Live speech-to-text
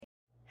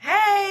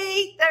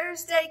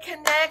Thursday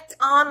Connect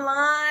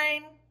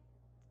online.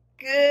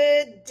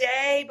 Good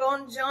day,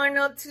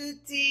 buongiorno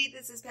tutti.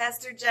 This is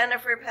Pastor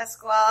Jennifer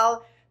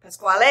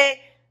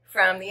Pasquale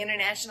from the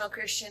International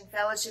Christian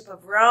Fellowship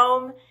of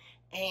Rome.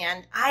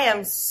 And I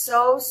am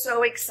so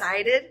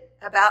excited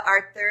about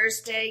our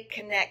Thursday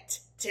Connect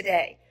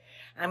today.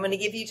 I'm going to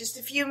give you just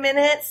a few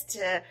minutes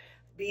to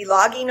be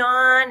logging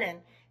on.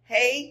 And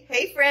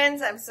hey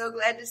friends, I'm so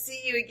glad to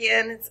see you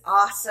again. It's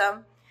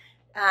awesome.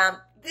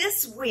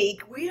 This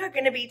week, we are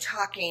going to be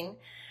talking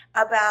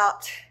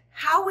about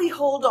how we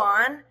hold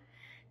on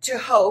to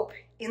hope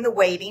in the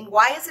waiting.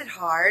 Why is it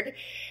hard?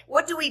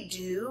 What do we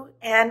do?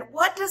 And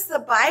what does the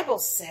Bible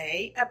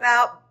say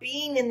about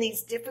being in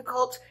these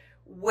difficult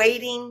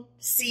waiting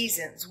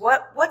seasons?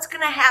 What's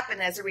going to happen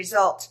as a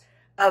result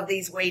of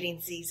these waiting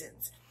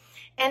seasons?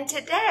 And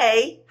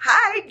today,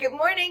 hi, good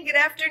morning, good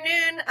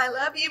afternoon. I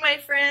love you, my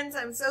friends.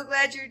 I'm so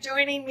glad you're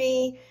joining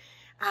me.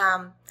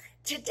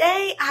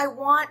 Today, I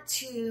want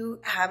to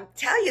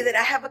tell you that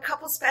I have a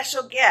couple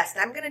special guests.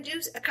 I'm going to do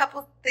a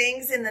couple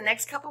things in the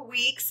next couple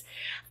weeks.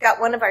 I've got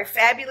one of our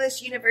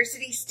fabulous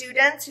university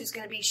students who's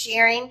going to be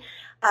sharing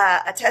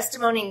a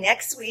testimony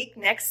next week,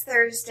 next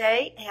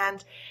Thursday.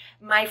 And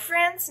my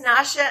friends,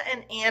 Nasha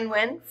and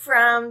Anwin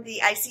from the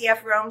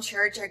ICF Rome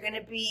Church are going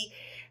to be,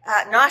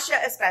 Nasha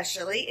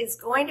especially, is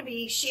going to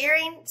be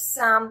sharing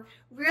some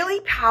really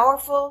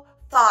powerful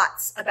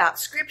thoughts about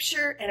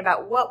Scripture and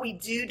about what we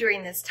do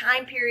during this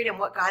time period and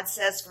what God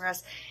says for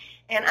us.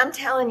 And I'm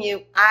telling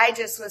you, I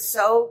just was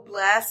so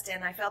blessed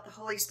and I felt the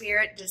Holy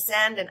Spirit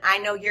descend, and I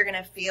know you're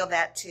going to feel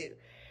that too.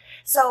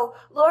 So,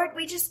 Lord,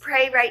 we just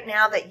pray right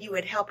now that you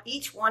would help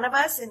each one of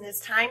us in this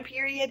time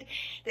period,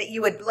 that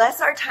you would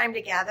bless our time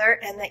together,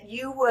 and that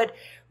you would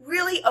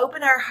really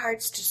open our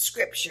hearts to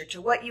Scripture, to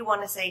what you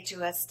want to say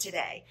to us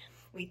today.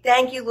 We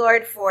thank you,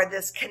 Lord, for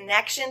this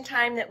connection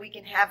time that we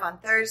can have on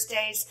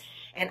Thursdays.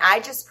 And I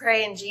just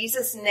pray in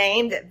Jesus'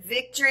 name that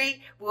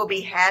victory will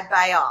be had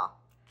by all.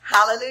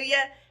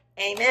 Hallelujah.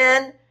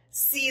 Amen.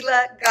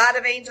 Selah, God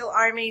of angel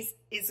armies,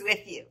 is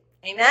with you.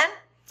 Amen.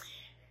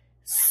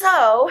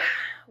 So,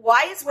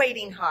 why is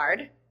waiting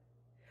hard?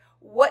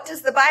 What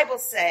does the Bible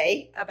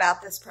say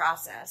about this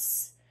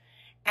process?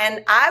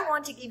 And I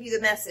want to give you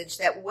the message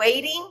that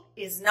waiting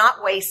is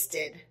not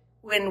wasted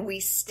when we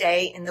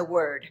stay in the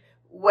Word.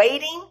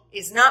 Waiting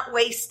is not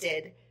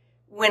wasted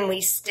when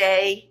we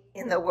stay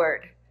in the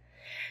Word.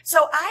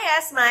 So I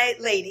asked my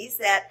ladies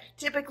that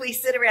typically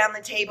sit around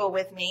the table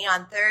with me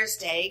on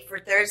Thursday for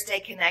Thursday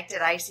Connect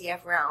at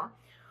ICF Rome,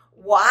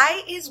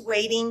 why is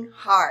waiting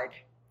hard?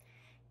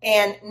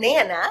 And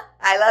Nana,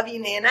 I love you,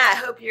 Nana. I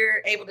hope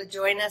you're able to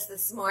join us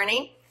this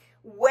morning.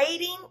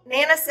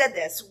 Nana said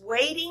this,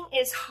 waiting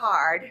is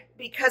hard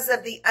because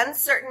of the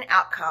uncertain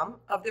outcome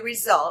of the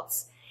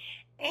results,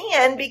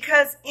 and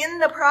because in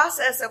the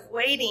process of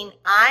waiting,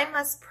 I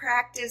must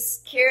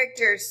practice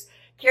character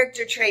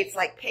traits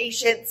like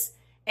patience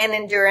and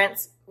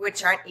endurance,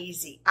 which aren't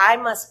easy. I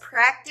must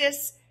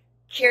practice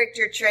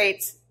character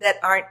traits that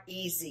aren't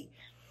easy.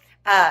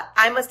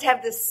 I must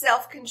have the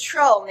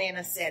self-control,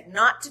 Nana said,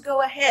 not to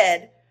go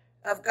ahead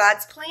of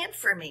God's plan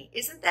for me.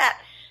 Isn't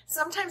that,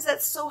 sometimes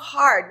that's so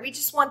hard. We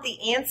just want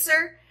the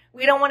answer.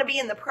 We don't want to be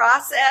in the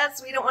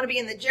process. We don't want to be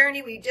in the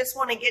journey. We just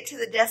want to get to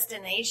the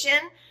destination.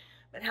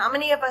 But how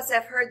many of us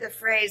have heard the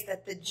phrase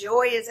that the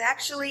joy is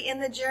actually in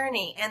the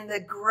journey and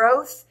the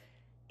growth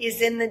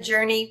is in the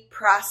journey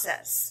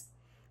process?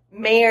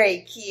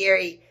 Mary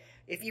Kieri,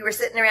 if you were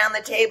sitting around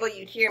the table,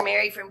 you'd hear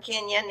Mary from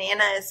Kenya.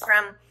 Nana is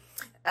from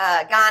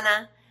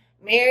Ghana.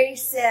 Mary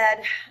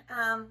said,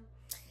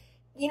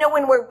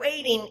 when we're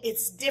waiting,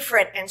 it's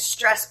different and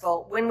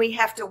stressful when we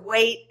have to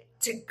wait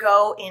to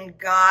go in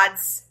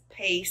God's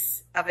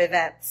pace of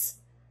events.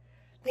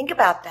 Think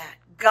about that.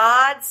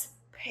 God's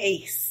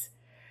pace.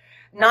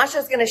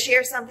 Nasha's going to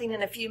share something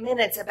in a few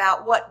minutes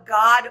about what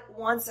God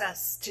wants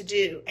us to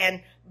do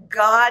and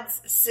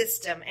God's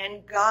system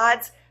and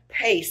God's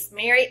pace.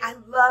 Mary, I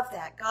love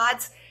that.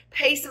 God's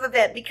pace of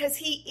event, because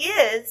he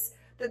is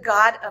the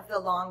God of the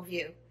long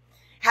view.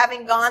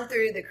 Having gone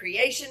through the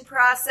creation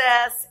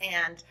process,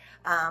 and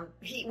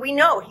we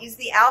know he's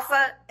the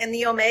Alpha and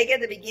the Omega,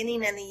 the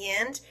beginning and the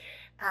end.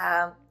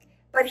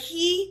 But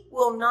he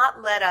will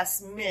not let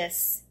us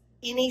miss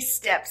any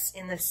steps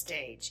in the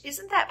stage.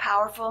 Isn't that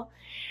powerful?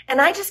 And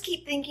I just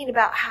keep thinking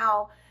about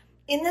how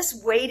in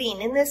this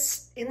waiting, in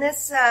this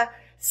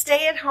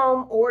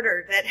stay-at-home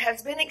order that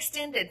has been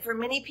extended for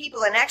many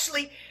people and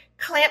actually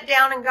clamped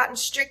down and gotten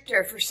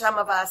stricter for some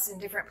of us in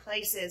different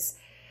places.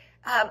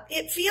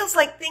 It feels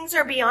like things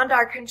are beyond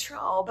our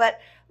control, but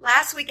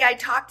last week I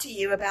talked to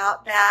you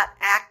about that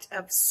act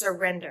of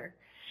surrender.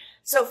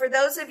 So for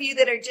those of you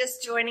that are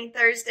just joining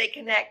Thursday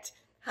Connect,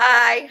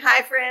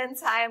 hi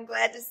friends, hi, I'm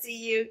glad to see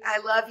you. I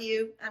love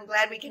you. I'm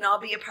glad we can all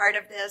be a part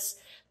of this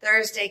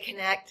Thursday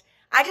Connect.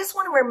 I just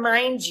want to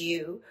remind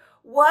you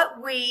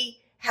what we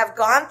have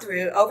gone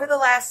through over the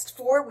last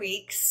 4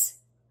 weeks.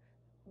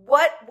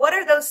 What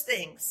are those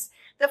things?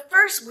 The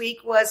first week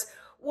was,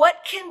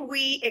 what can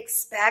we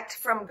expect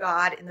from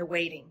God in the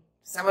waiting?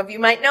 Some of you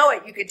might know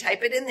it. You could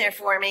type it in there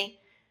for me.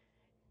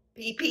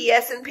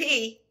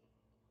 PPS&P.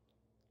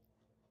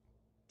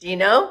 Do you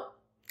know?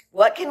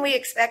 What can we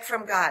expect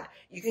from God?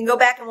 You can go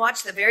back and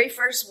watch the very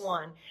first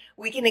one.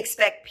 We can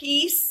expect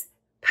peace,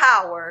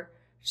 power,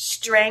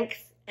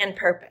 strength, and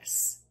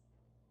purpose.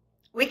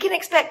 We can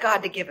expect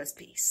God to give us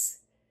peace.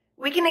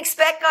 We can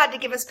expect God to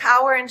give us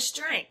power and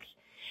strength.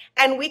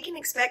 And we can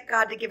expect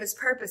God to give us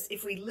purpose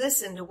if we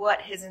listen to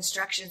what his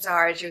instructions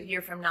are, as you'll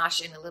hear from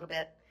Nasha in a little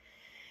bit.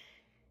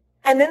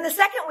 And then the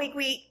second week,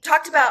 we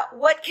talked about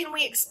what can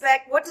we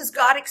expect? What does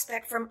God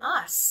expect from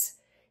us?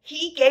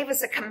 He gave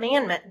us a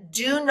commandment: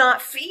 do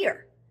not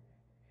fear.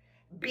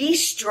 Be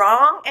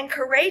strong and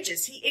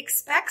courageous. He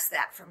expects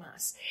that from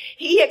us.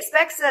 He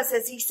expects us,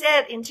 as he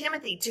said in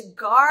Timothy, to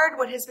guard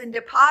what has been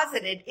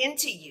deposited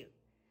into you.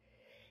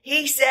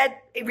 He said,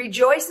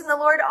 rejoice in the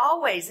Lord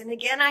always. And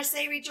again, I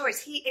say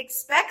rejoice. He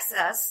expects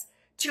us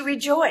to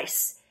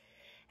rejoice.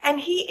 And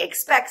he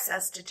expects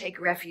us to take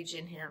refuge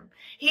in him.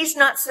 He's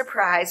not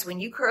surprised when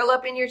you curl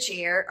up in your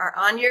chair or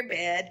on your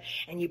bed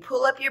and you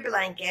pull up your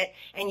blanket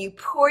and you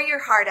pour your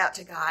heart out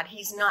to God.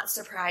 He's not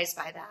surprised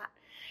by that.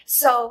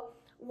 So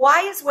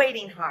why is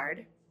waiting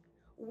hard?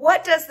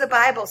 What does the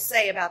Bible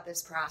say about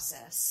this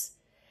process?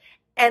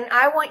 And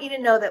I want you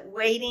to know that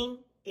waiting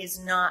is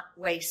not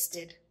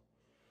wasted.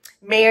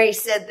 Mary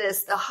said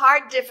this: the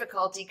hard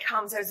difficulty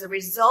comes as a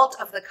result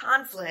of the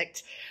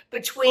conflict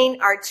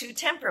between our two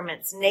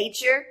temperaments,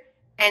 nature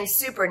and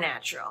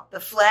supernatural, the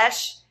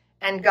flesh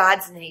and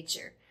God's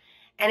nature.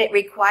 And it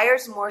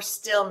requires more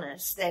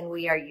stillness than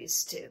we are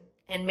used to.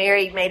 And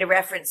Mary made a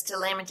reference to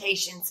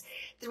Lamentations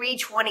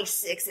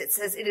 3:26. It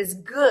says, it is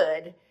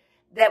good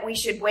that we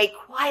should wait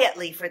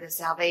quietly for the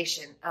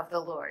salvation of the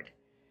Lord.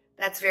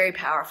 That's very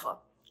powerful.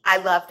 I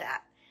love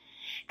that.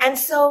 And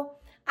so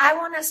I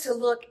want us to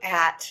look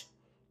at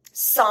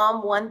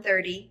Psalm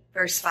 130,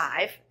 verse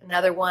 5,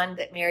 another one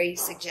that Mary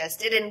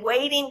suggested. And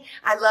waiting,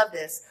 I love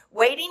this.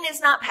 Waiting is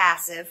not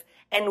passive,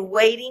 and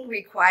waiting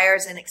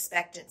requires an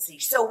expectancy.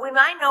 So when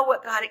I know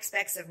what God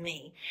expects of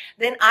me,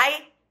 then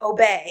I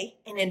obey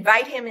and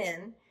invite him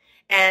in.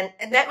 And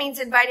that means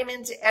invite him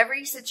into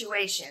every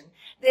situation.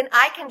 Then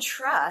I can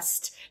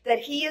trust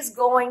that he is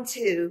going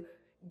to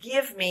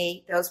give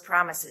me those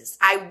promises.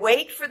 I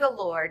wait for the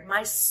Lord.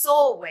 My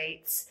soul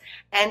waits.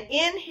 And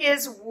in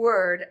his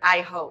word,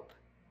 I hope.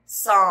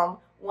 Psalm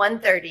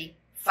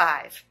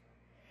 135.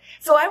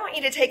 So I want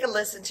you to take a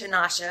listen to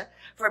Nasha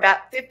for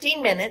about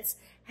 15 minutes.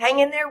 Hang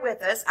in there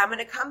with us. I'm going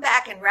to come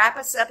back and wrap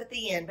us up at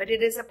the end. But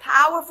it is a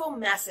powerful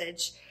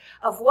message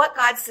of what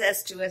God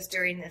says to us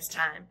during this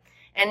time.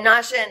 And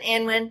Nasha and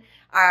Anwin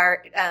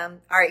are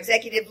our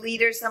executive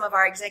leaders, some of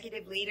our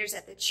executive leaders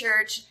at the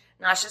church.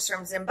 Nasha's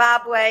from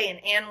Zimbabwe and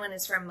Anwin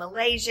is from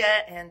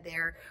Malaysia, and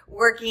they're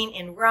working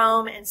in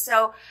Rome. And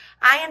so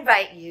I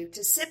invite you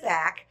to sit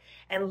back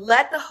and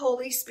let the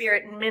Holy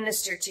Spirit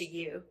minister to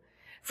you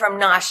from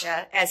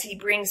Nasha as he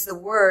brings the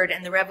word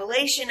and the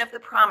revelation of the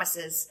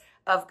promises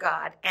of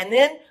God. And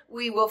then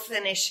we will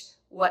finish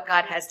what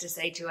God has to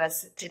say to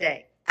us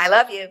today. I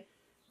love you.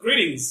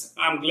 Greetings.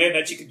 I'm glad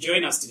that you could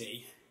join us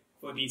today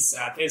for this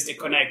Thursday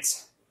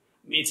Connect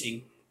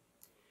meeting.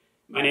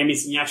 My name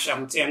is Nyasha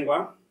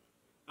Mutengwa.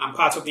 I'm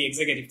part of the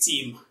executive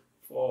team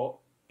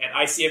at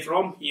ICF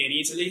Rome here in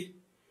Italy.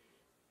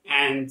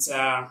 And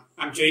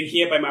I'm joined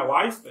here by my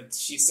wife, but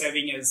she's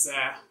serving as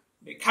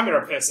the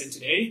camera person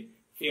today,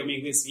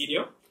 filming this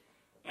video.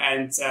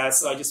 And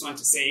so I just want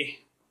to say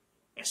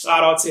a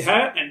shout out to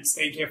her and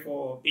thank her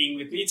for being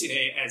with me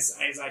today as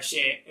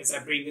I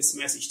bring this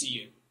message to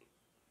you.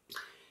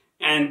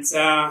 And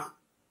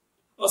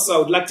also I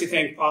would like to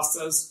thank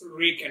Pastors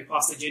Rick and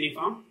Pastor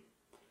Jennifer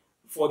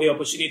for the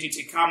opportunity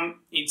to come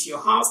into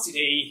your house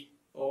today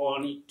or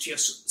to your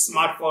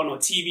smartphone or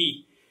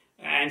TV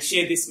and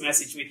share this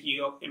message with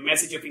you, a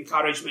message of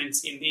encouragement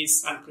in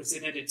this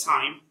unprecedented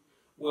time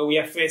where we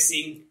are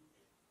facing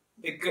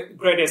the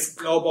greatest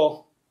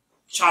global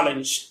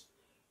challenge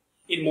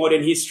in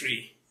modern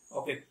history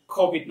of the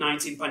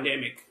COVID-19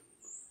 pandemic.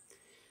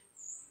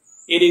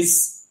 It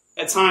is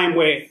a time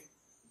where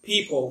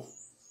people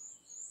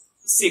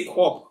seek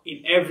hope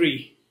in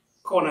every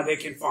corner they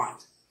can find.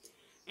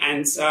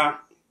 And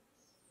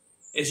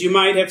as you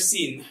might have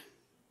seen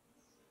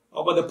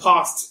over the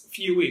past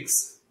few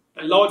weeks,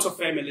 a lot of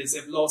families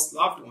have lost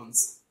loved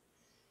ones.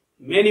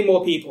 Many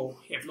more people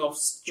have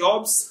lost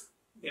jobs,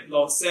 they've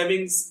lost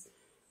savings,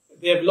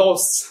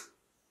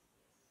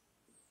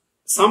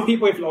 some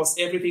people have lost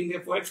everything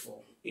they've worked for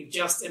in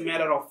just a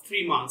matter of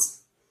 3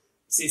 months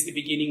since the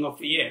beginning of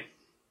the year.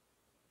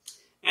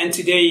 And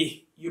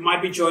today, you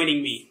might be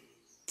joining me,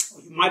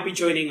 or you might be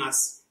joining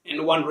us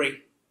and wondering,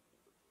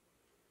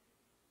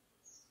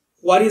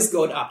 what is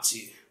God up to?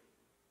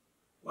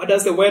 What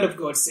does the Word of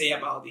God say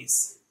about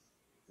this?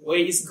 Where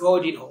is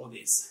God in all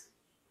this?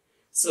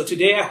 So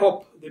today I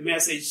hope the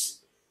message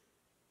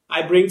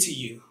I bring to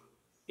you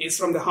is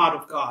from the heart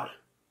of God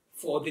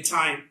for a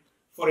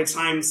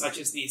time such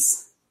as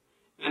this.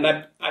 And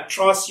I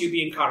trust you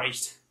be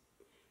encouraged.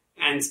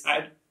 And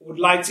I would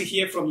like to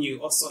hear from you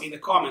also in the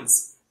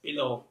comments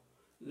below.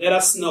 Let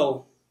us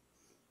know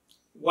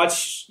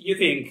what you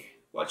think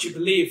what you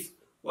believe,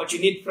 what you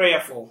need prayer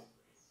for.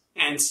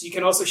 And you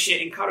can also share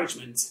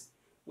encouragement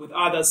with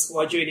others who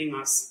are joining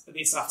us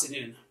this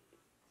afternoon.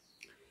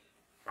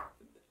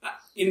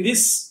 In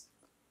this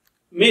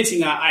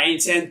meeting, I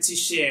intend to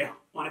share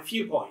on a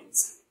few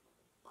points.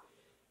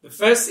 The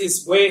first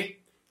is, where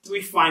do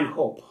we find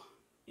hope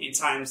in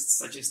times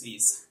such as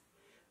these?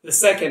 The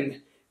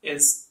second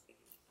is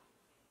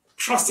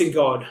trusting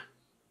God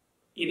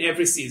in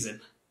every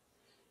season.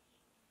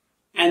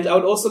 And I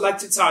would also like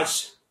to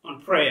touch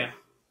on prayer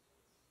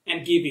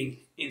and giving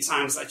in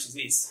times such as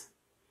this.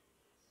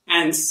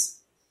 And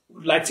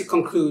would like to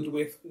conclude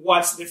with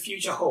what the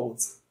future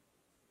holds,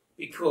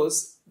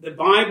 because the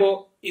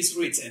Bible is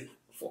written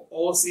for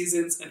all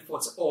seasons and for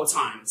all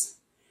times.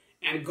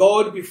 And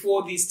God,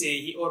 before this day,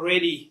 He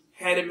already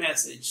had a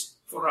message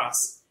for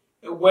us,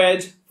 a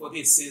word for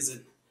this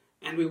season.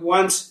 And we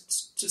want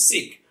to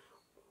seek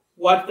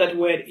what that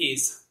word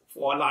is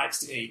for our lives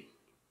today.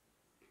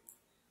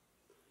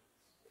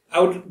 I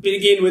would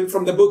begin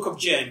from the book of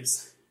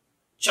James,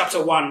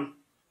 chapter 1,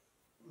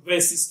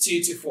 verses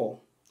 2 to 4.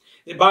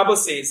 The Bible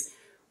says,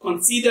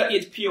 "Consider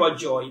it pure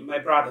joy, my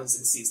brothers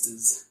and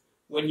sisters,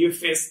 when you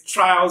face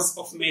trials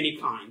of many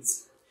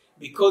kinds,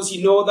 because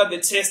you know that the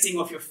testing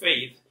of your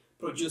faith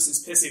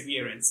produces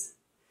perseverance.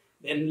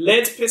 Then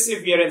let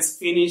perseverance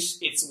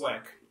finish its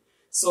work,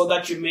 so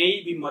that you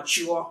may be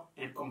mature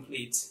and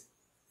complete,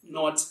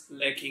 not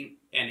lacking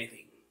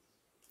anything."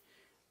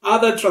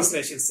 Other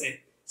translations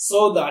say,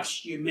 "so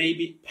that you may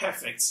be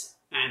perfect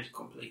and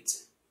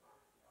complete."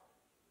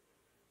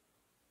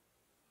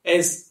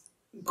 As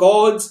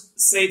God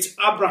said to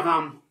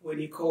Abraham when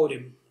He called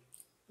him,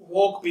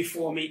 "Walk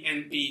before me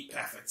and be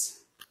perfect."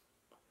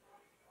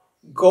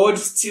 God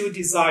still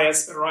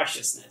desires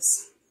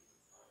righteousness.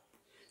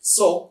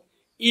 So,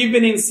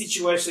 even in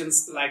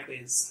situations like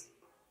this,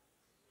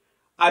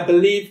 I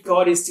believe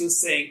God is still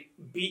saying,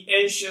 be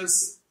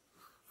anxious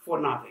for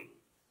nothing,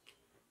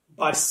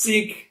 but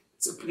seek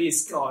to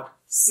please God,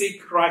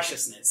 seek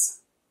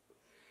righteousness.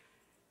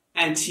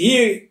 And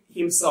He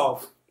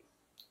Himself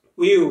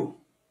will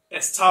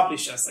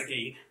establish us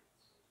again,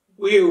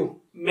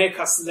 will make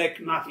us lack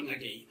nothing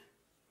again.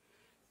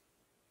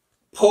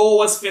 Paul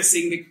was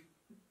facing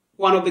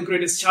one of the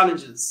greatest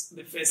challenges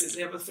the faith has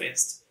ever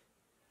faced.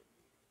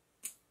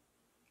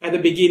 At the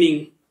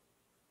beginning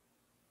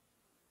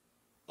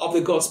of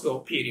the gospel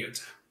period,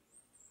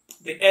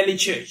 the early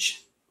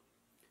church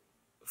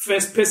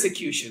faced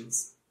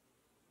persecutions.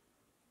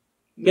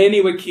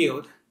 Many were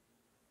killed.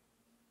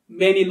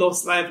 Many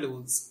lost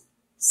livelihoods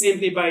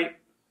simply by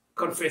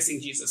confessing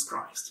Jesus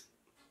Christ.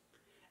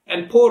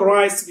 And Paul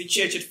writes to the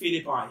church at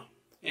Philippi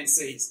and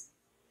says,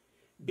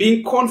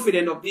 "Being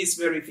confident of this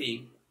very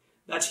thing,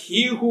 that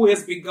He who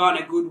has begun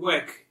a good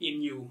work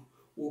in you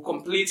will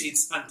complete it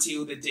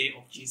until the day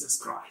of Jesus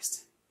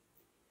Christ."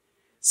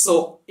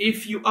 So,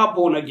 if you are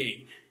born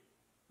again,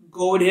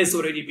 God has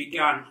already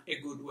begun a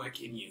good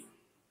work in you.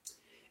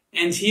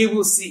 And He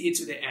will see it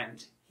to the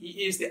end.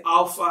 He is the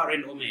Alpha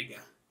and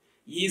Omega.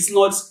 He is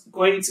not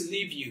going to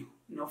leave you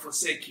nor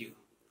forsake you,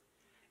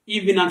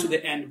 even unto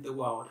the end of the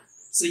world.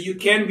 So you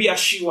can be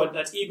assured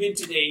that even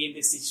today in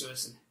this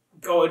situation,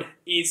 God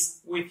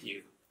is with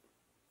you.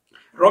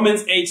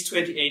 Romans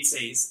 8:28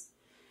 says,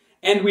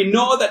 "And we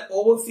know that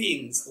all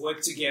things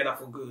work together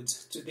for good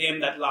to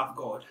them that love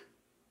God,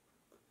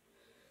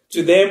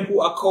 to them who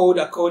are called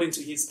according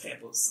to His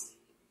purpose."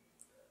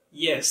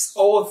 Yes,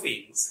 all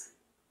things.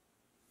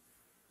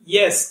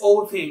 Yes,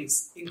 all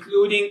things,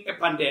 including a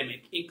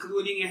pandemic,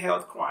 including a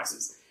health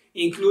crisis,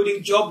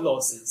 including job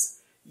losses.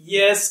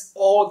 Yes,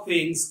 all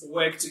things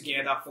work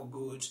together for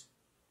good.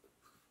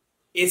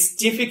 It's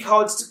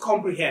difficult to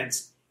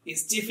comprehend.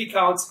 It's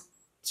difficult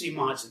to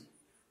imagine.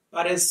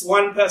 But as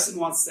one person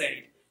once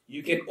said,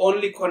 you can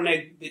only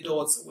connect the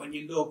dots when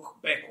you look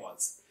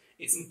backwards.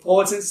 It's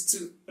important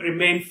to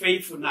remain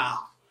faithful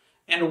now.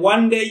 And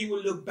one day you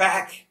will look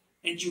back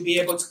and you'll be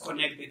able to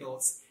connect the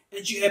dots.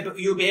 And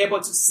you'll be able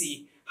to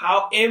see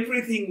how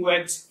everything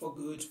worked for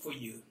good for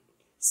you,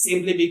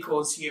 simply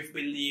because you have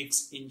believed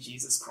in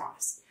Jesus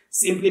Christ,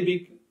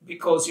 simply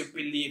because you've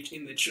believed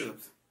in the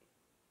truth.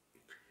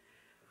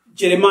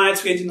 Jeremiah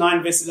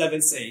 29 verse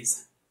 11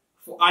 says,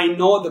 "For I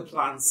know the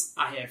plans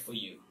I have for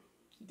you,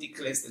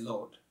 declares the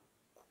Lord.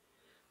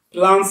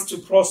 Plans to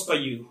prosper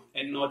you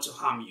and not to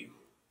harm you.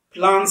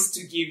 Plans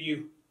to give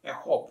you a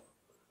hope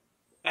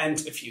and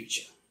a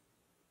future."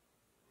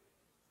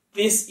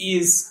 This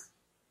is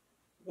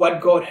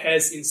what God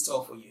has in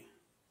store for you.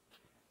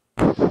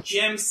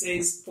 James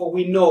says, "For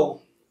we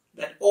know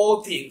that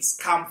all things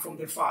come from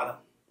the Father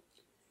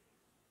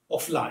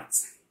of light."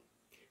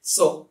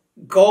 So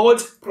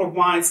God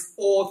provides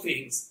all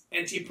things,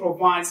 and He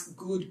provides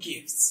good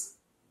gifts.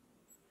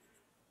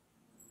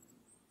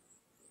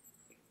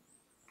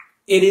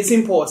 It is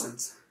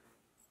important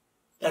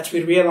that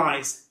we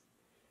realize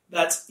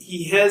that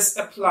He has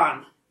a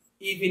plan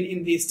even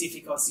in this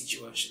difficult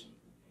situation.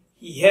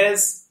 He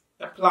has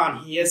a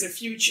plan. He has a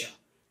future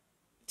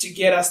to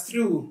get us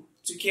through,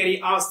 to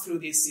carry us through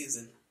this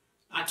season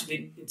and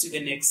to the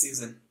next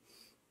season.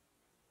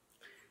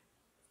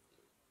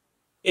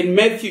 In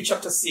Matthew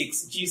chapter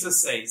 6,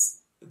 Jesus says,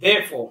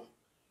 "Therefore,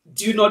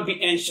 do not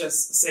be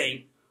anxious,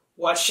 saying,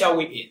 'What shall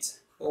we eat?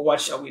 Or what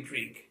shall we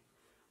drink?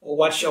 Or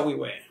what shall we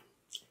wear?'"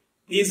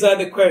 These are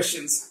the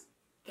questions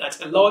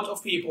that a lot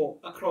of people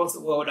across the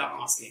world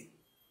are asking.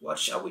 What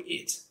shall we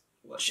eat?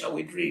 What shall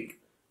we drink?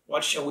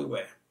 What shall we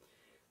wear?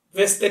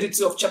 Verse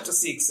 32 of chapter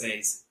 6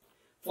 says,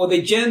 "For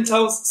the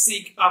Gentiles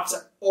seek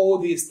after all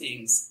these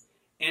things,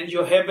 and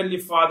your heavenly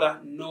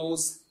Father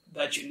knows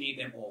that you need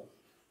them all."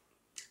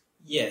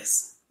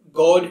 Yes,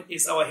 God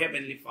is our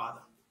heavenly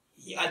Father.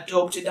 He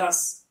adopted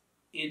us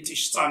into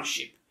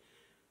sonship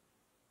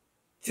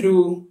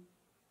through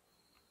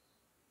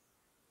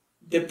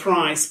the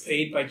price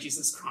paid by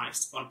Jesus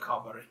Christ on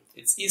Calvary.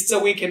 It's Easter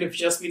weekend. We've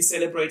just been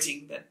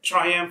celebrating that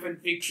triumphant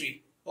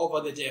victory over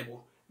the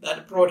devil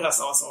that brought us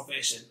our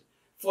salvation,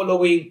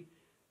 following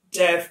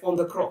death on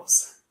the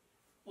cross.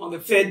 On the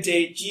third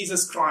day,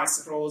 Jesus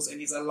Christ rose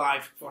and is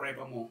alive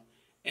forevermore.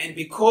 And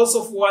because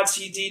of what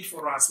he did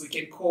for us, we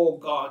can call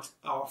God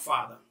our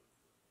Father.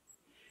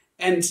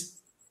 And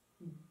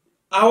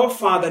our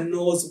Father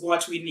knows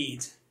what we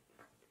need,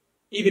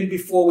 even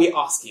before we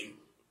ask him.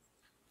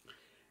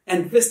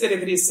 And verse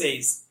 33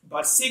 says,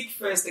 "But seek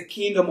first the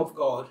kingdom of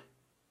God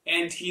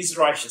and his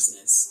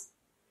righteousness,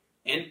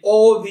 and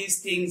all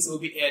these things will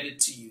be added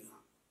to you."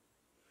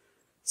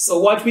 So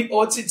what we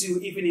ought to do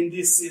even in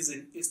this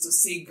season is to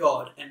seek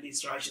God and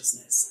his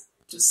righteousness,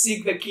 to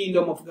seek the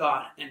kingdom of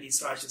God and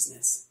his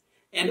righteousness.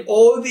 And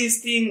all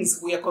these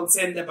things we are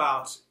concerned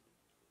about,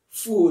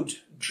 food,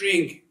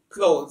 drink,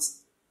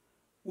 clothes,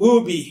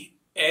 will be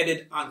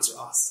added unto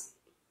us.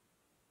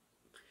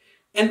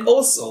 And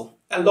also,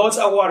 a lot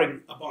are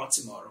worrying about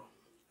tomorrow.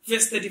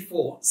 Verse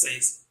 34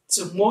 says,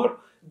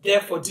 "Tomorrow,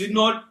 therefore, do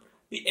not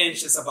be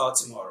anxious about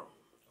tomorrow,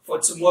 for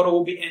tomorrow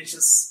will be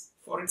anxious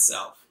for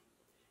itself.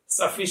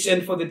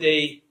 Sufficient for the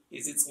day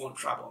is its own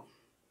trouble."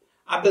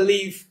 I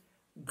believe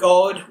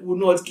God will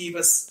not give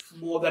us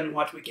more than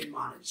what we can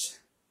manage.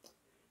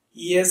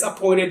 He has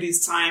appointed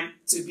this time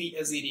to be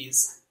as it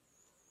is.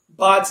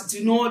 But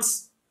do not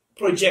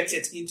project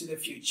it into the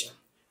future,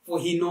 for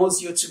he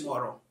knows your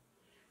tomorrow.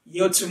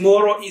 Your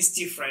tomorrow is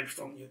different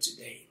from your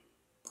today,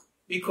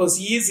 because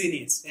he is in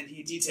it and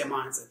he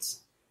determines it.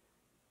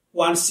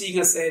 One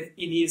singer said,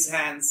 "In his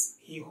hands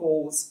he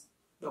holds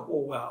the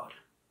whole world."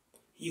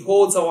 He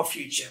holds our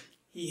future.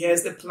 He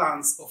has the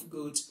plans of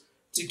good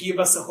to give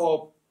us a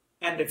hope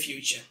and a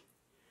future.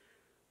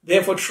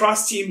 Therefore,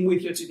 trust him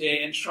with your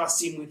today and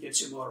trust him with your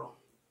tomorrow.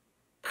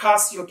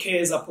 Cast your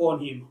cares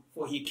upon him,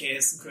 for he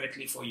cares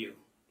greatly for you.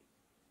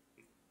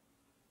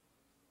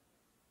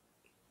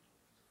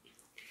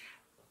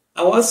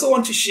 I also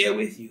want to share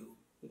with you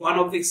one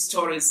of the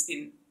stories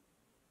in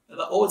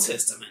the Old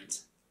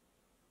Testament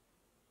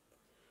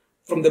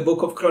from the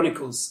book of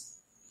Chronicles,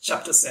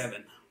 chapter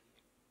 7.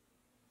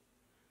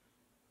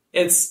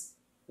 It's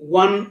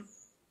one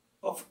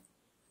of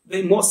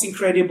the most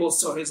incredible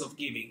stories of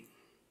giving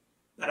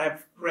that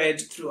I've read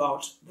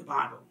throughout the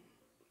Bible.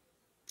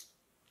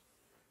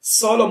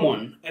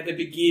 Solomon, at the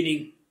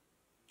beginning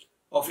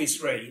of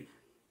his reign,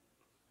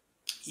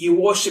 he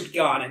worshipped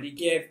God and he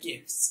gave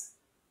gifts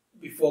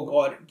before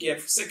God,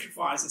 gave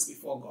sacrifices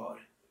before God.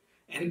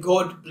 And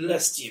God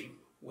blessed him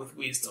with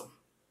wisdom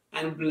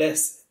and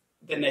blessed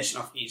the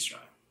nation of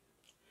Israel.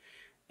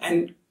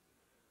 And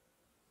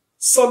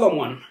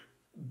Solomon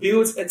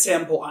built a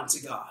temple unto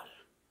God,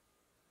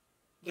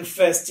 the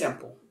first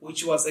temple,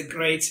 which was a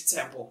great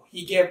temple.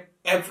 He gave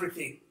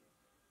everything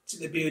to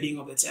the building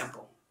of the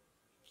temple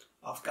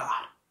of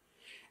God.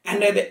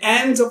 And at the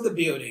end of the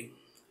building,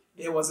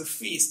 there was a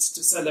feast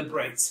to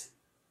celebrate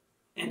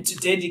and to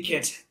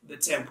dedicate the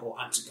temple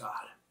unto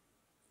God.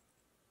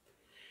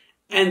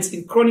 And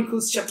in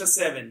Chronicles chapter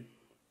 7,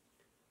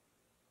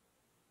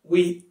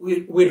 we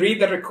read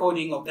the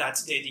recording of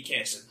that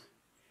dedication.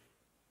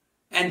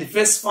 And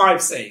verse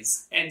 5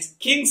 says, "And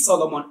King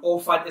Solomon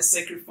offered a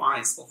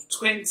sacrifice of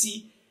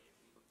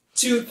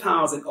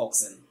 22,000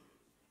 oxen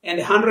and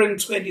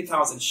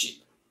 120,000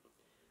 sheep.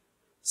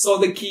 So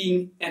the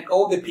king and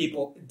all the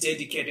people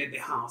dedicated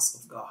the house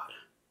of God."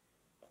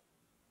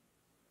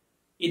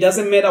 It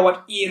doesn't matter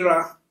what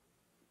era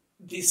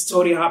this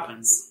story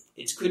happens.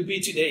 It could be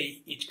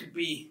today. It could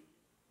be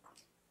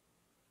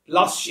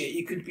last year.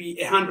 It could be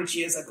 100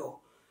 years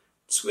ago.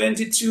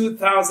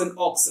 22,000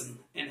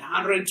 oxen and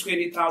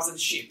 120,000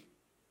 sheep.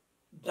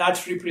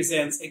 That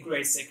represents a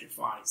great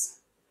sacrifice.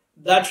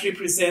 That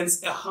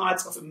represents a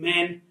heart of a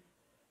man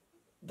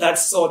that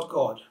sought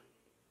God.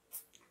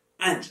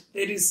 And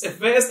there is a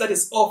verse that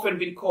is often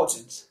been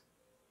quoted,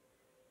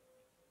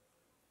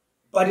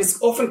 but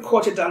it's often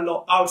quoted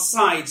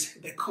outside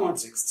the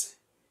context.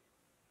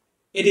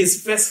 It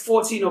is verse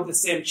 14 of the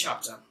same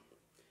chapter.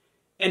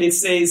 And it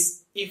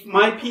says, "If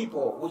my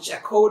people, which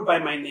are called by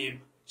my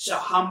name, shall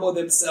humble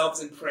themselves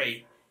and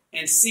pray,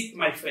 and seek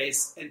my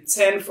face, and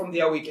turn from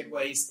their wicked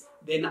ways,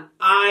 then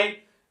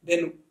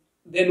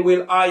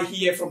will I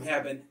hear from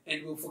heaven,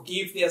 and will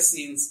forgive their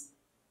sins,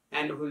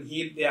 and will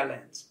heal their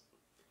land."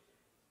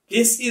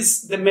 This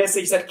is the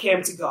message that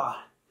came to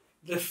God.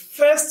 The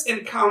first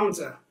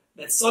encounter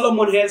that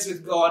Solomon has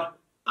with God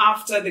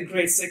after the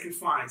great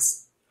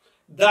sacrifice.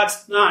 That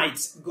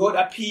night, God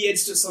appeared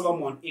to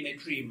Solomon in a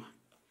dream.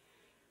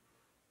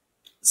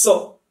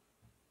 So,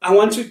 I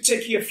want to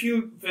take you a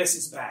few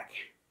verses back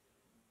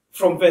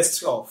from verse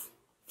 12,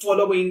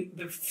 following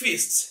the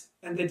feast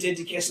and the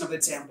dedication of the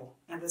temple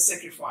and the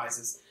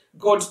sacrifices.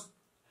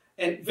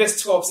 And verse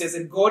 12 says,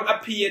 and God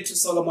appeared to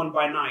Solomon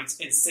by night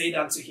and said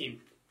unto him,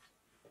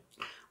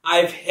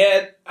 I've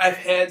heard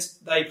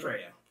thy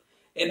prayer,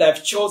 and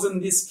I've chosen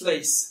this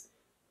place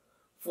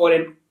for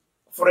an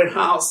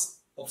house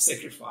of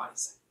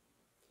sacrifice.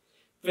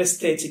 Verse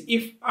 13,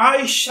 if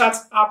I shut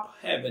up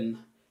heaven,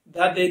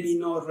 that there be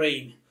no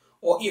rain,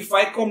 or if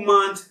I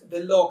command the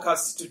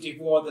locusts to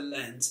devour the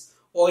land,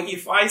 or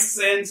if I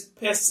send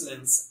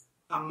pestilence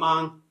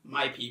among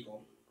my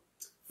people.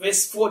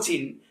 Verse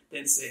 14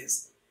 then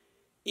says,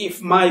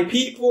 if my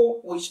people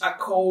which are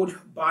called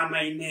by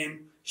my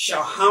name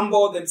shall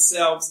humble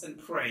themselves and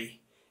pray,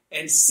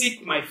 and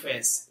seek my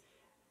face,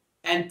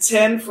 and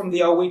turn from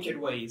their wicked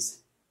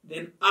ways,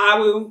 then I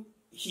will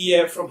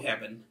hear from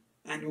heaven,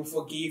 and will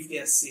forgive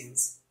their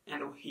sins,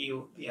 and will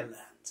heal their land.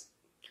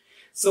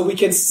 So we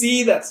can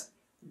see that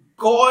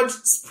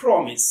God's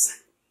promise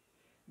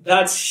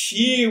that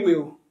He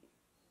will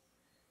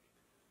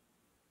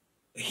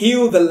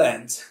heal the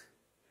land,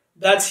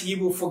 that He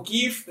will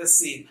forgive the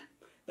sin,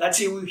 that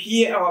He will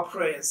hear our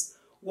prayers,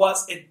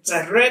 was a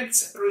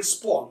direct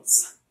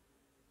response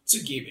to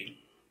giving.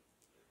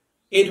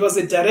 It was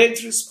a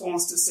direct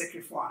response to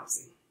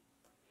sacrificing.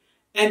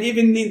 And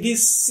even in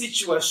this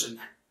situation,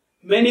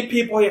 many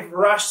people have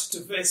rushed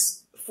to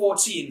verse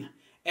 14,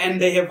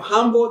 and they have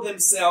humbled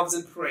themselves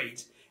and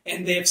prayed,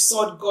 and they have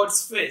sought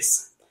God's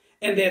face,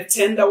 and they have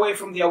turned away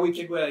from their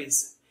wicked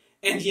ways.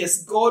 And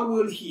yes, God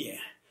will hear,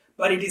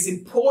 but it is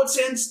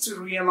important to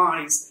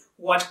realize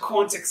what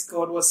context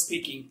God was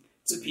speaking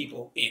to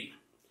people in.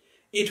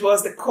 It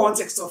was the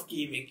context of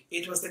giving.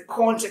 It was the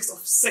context of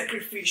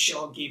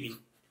sacrificial giving,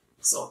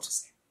 so to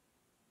say.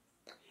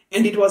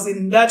 And it was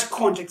in that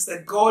context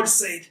that God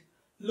said,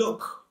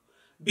 look,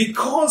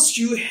 because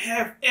you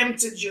have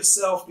emptied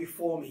yourself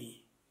before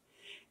me,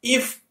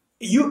 if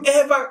you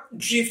ever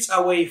drift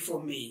away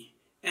from me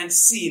and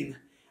sin,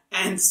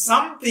 and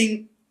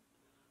something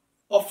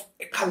of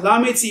a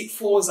calamity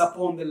falls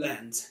upon the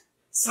land,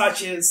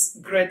 such as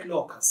great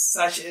locusts,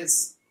 such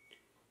as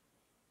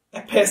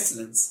a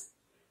pestilence,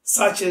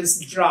 such as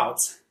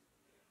drought,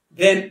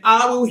 then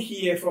I will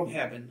hear from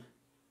heaven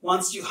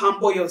once you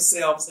humble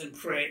yourselves and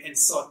pray and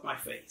sought my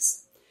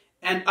face.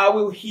 And I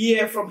will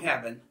hear from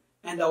heaven,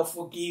 and I'll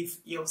forgive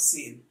your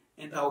sin,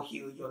 and I'll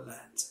heal your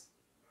land.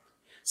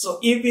 So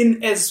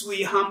even as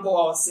we humble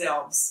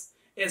ourselves,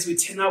 as we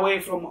turn away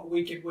from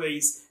wicked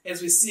ways,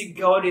 as we seek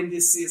God in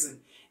this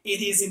season,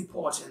 it is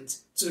important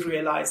to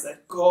realize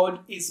that God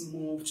is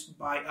moved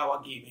by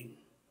our giving.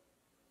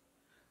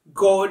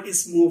 God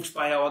is moved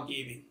by our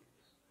giving.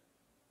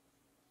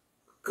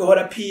 God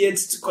appeared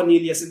to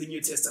Cornelius in the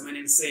New Testament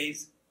and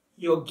says,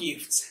 your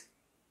gift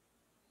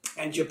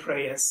and your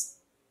prayers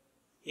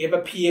have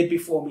appeared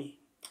before me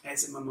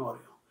as a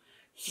memorial.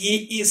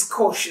 He is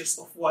cautious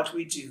of what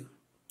we do,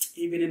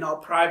 even in our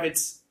private,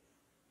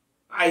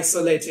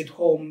 isolated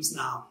homes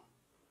now.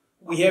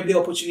 We have the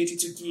opportunity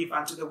to give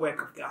unto the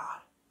work of God.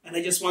 And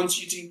I just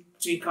want you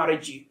to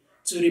encourage you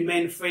to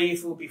remain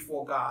faithful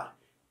before God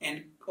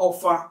and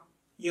offer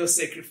your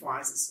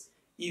sacrifices.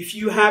 If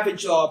you have a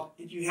job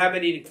and you have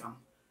an income,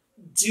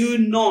 do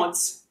not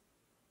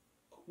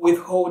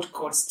withhold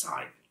God's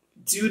tithe.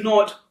 Do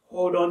not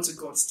hold on to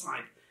God's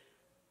tithe.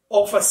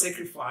 Offer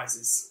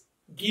sacrifices.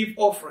 Give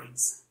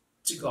offerings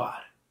to God.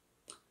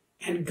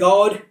 And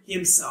God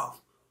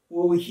Himself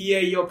will hear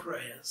your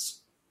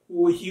prayers,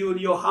 will heal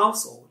your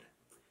household,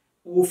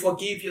 will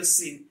forgive your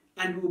sin,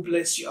 and will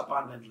bless you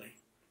abundantly.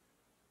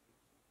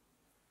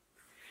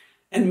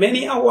 And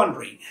many are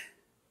wondering,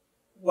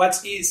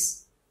 what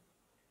is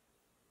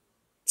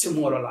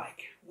tomorrow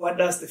like? What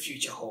does the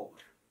future hold?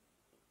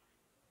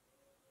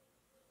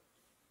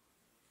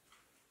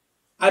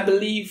 I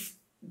believe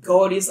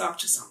God is up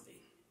to something,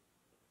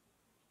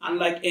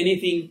 unlike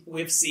anything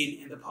we've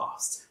seen in the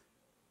past.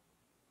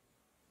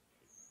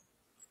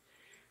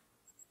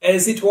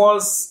 As it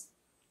was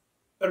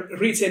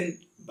written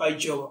by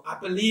Joel, I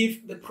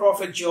believe the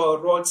prophet Joel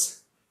wrote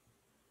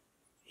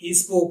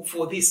his book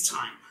for this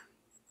time,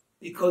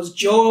 because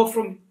Joel,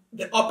 from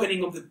the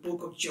opening of the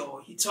book of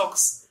Joel, he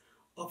talks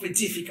of a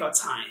difficult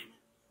time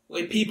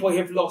where people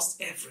have lost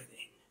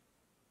everything.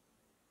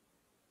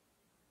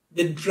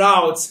 The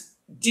drought,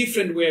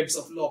 different waves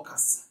of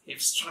locusts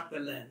have struck the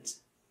land,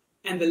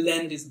 and the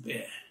land is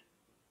bare.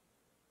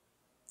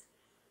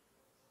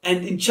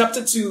 And in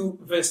chapter 2,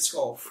 verse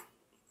 12,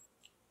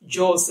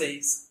 Joel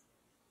says,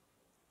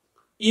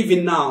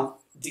 even now,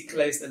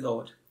 declares the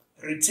Lord,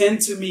 return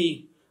to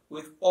me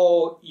with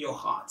all your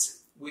heart,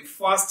 with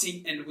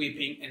fasting and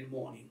weeping and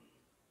mourning.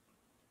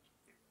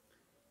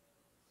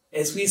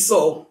 As we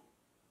saw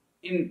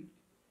in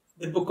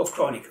the book of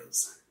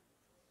Chronicles,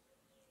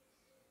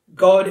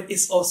 God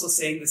is also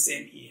saying the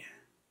same here.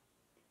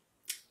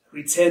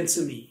 Return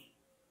to me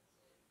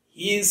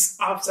He is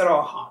after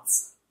our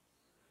hearts.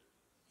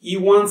 He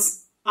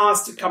wants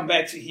us to come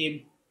back to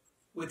him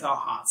with our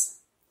hearts.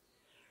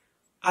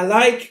 I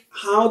like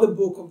how the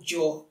book of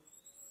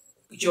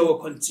Joel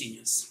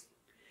continues,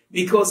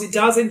 because it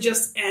doesn't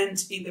just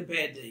end in the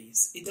bad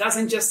days. It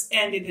doesn't just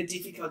end in the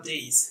difficult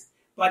days,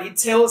 but it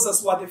tells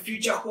us what the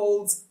future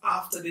holds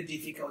after the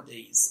difficult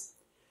days,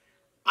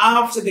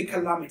 after the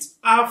calamity,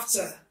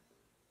 after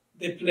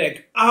the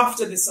plague,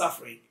 after the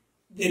suffering.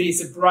 There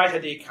is a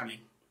brighter day coming.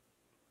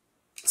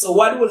 So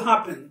what will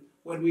happen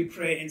when we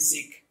pray and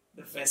seek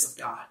the face of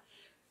God?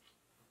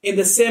 In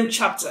the same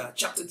chapter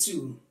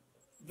 2,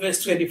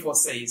 verse 24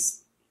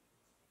 says,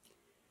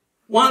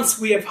 once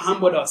we have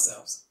humbled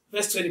ourselves,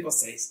 verse 24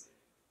 says,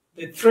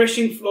 the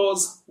threshing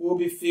floors will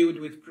be filled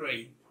with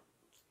grain.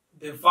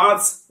 The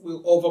vats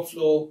will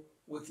overflow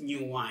with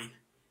new wine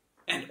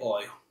and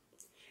oil.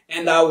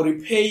 And I will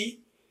repay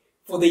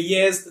for the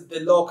years that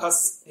the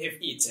locusts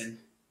have eaten,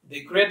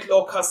 the great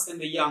locust and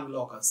the young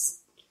locust,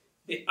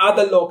 the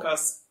other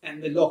locust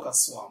and the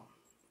locust swarm.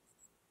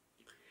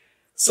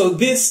 So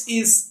this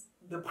is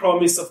the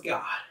promise of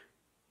God.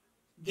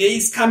 There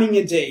is coming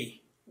a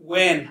day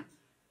when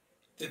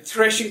the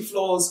threshing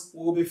floors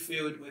will be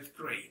filled with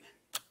grain.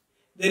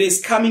 There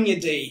is coming a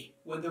day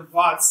when the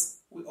vats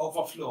will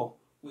overflow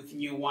with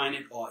new wine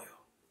and oil.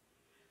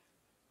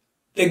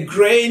 The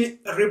grain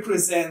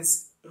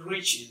represents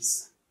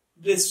riches.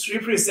 This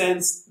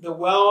represents the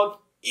wealth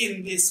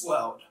in this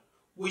world,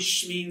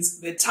 which means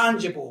the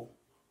tangible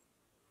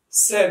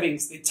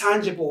savings, the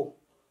tangible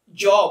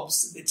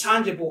jobs, the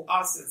tangible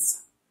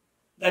assets.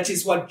 That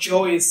is what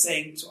Joel is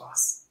saying to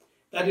us.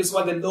 That is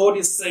what the Lord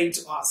is saying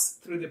to us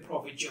through the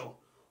prophet Joel.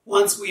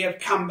 Once we have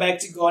come back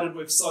to God and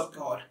we've sought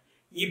God,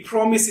 he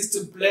promises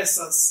to bless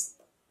us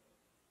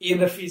in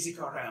the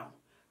physical realm.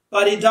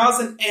 But it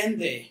doesn't end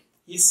there.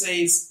 He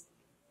says,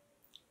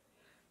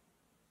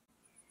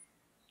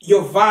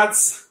 your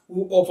vats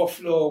will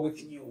overflow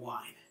with new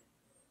wine.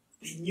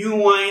 The new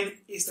wine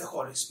is the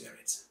Holy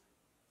Spirit.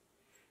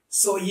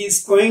 So he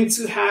is going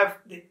to have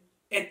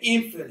an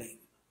infilling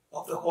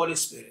of the Holy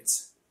Spirit.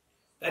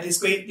 That is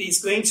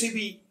going to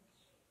be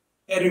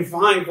a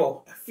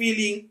revival, a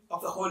filling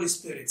of the Holy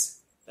Spirit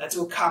that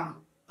will come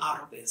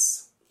out of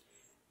this.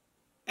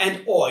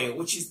 And oil,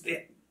 which is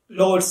the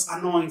Lord's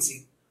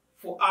anointing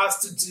for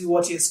us to do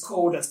what he has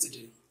called us to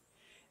do.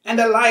 And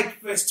I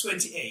like verse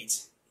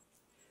 28.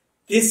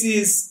 This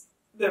is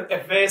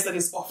a verse that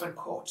is often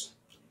quoted.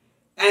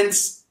 And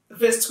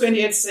verse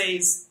 28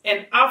 says,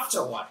 and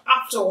after what?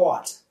 After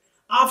what?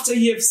 After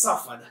you have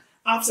suffered,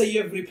 after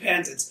you have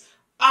repented,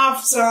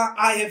 after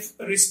I have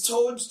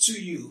restored to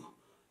you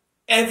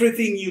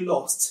everything you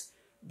lost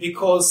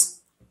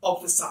because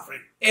of the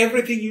suffering,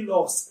 everything you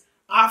lost,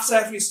 after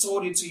I've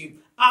restored it to you,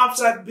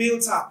 after I've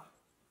built up,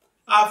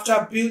 after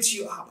I've built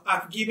you up,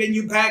 I've given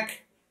you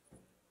back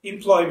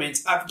employment,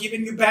 I've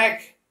given you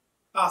back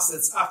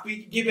assets, I've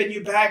given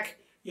you back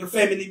your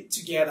family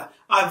together,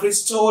 I've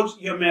restored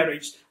your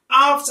marriage.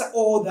 After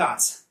all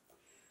that,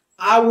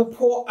 I will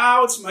pour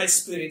out my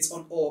spirit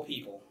on all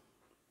people.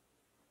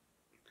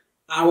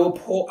 I will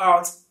pour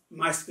out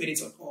my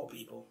spirit on all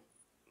people.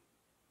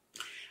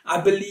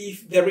 I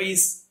believe there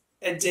is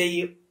a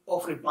day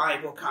of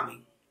revival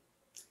coming.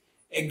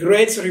 A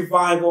great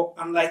revival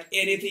unlike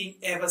anything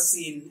ever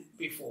seen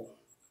before.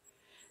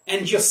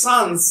 And your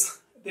sons,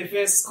 the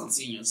verse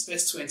continues,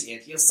 verse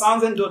 28, your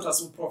sons and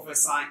daughters will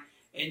prophesy,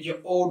 and your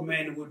old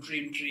men will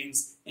dream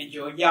dreams, and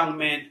your young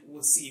men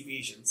will see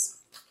visions.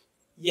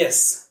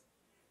 Yes,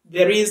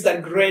 there is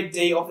that great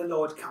day of the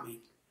Lord coming,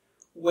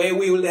 where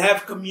we will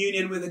have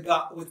communion with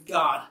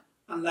God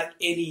unlike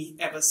any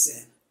ever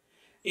seen.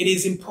 It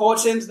is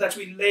important that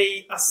we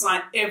lay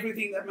aside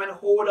everything that might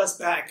hold us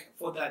back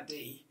for that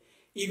day,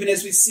 even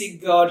as we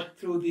seek God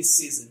through this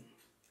season.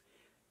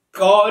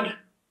 God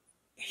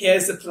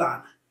has a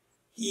plan.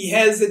 He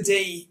has a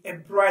day, a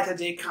brighter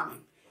day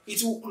coming.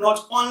 It will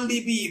not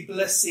only be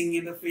blessing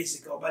in the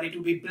physical, but it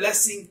will be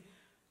blessing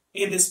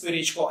in the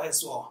spiritual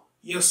as well.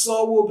 Your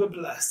soul will be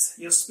blessed.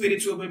 Your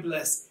spirit will be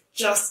blessed,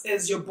 just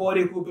as your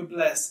body will be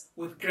blessed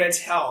with great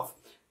health.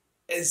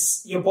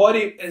 As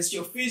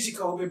your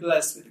physical will be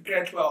blessed with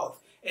great wealth.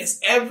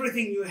 As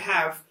everything you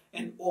have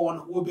and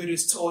own will be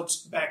restored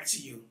back to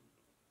you.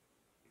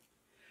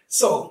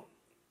 So,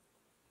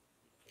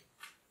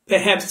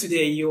 perhaps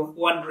today you're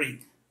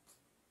wondering,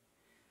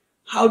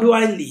 how do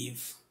I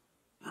live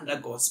under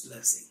God's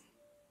blessing?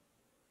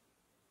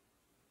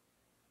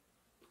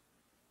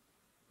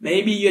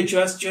 Maybe you're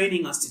just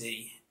joining us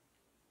today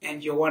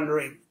and you're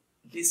wondering,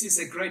 this is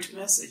a great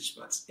message,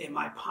 but am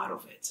I part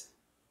of it?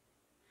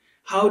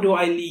 How do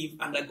I live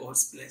under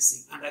God's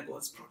blessing, under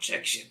God's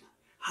protection?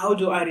 How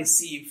do I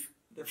receive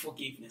the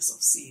forgiveness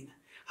of sin?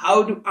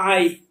 How do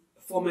I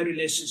form a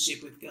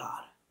relationship with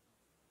God?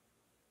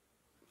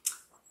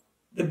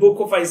 The book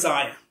of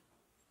Isaiah,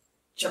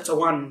 chapter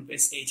 1,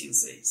 verse 18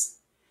 says,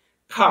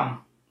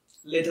 come,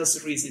 let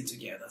us reason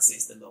together,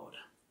 says the Lord.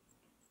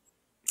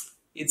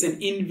 It's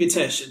an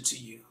invitation to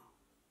you.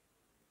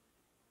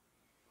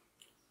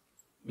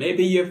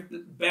 Maybe you've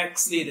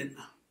backslidden,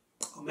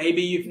 or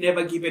maybe you've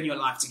never given your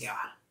life to God.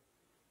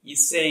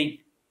 He's saying,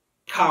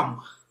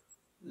 come,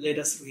 let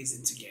us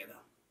reason together.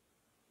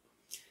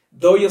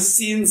 Though your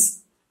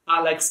sins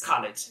are like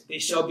scarlet, they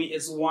shall be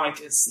as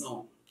white as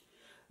snow.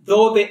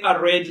 Though they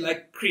are red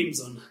like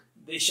crimson,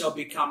 they shall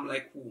become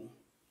like wool.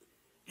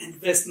 And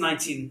verse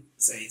 19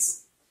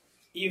 says,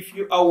 if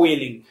you are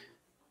willing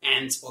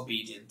and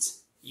obedient,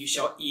 you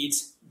shall eat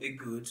the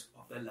good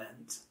of the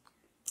land.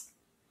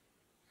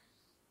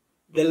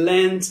 The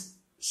land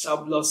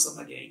shall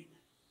blossom again.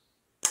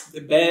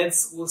 The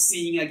birds will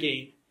sing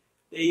again.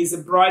 There is a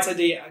brighter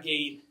day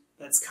again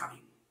that's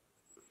coming,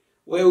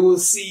 where we will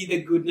see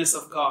the goodness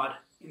of God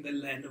in the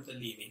land of the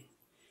living.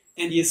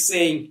 And he's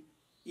saying,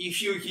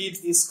 if you heed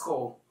this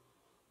call,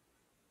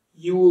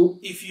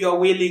 if you are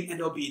willing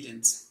and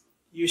obedient,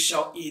 you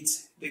shall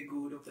eat the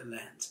good of the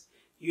land.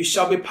 You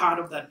shall be part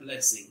of that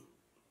blessing.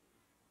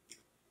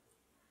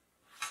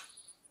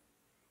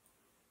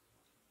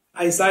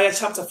 Isaiah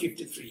chapter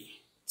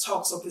 53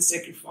 talks of the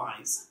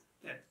sacrifice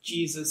that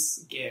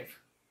Jesus gave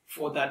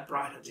for that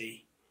brighter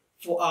day,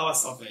 for our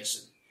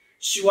salvation.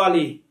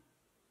 Surely,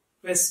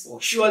 verse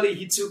 4, surely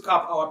he took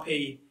up our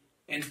pain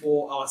and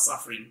bore our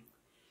suffering.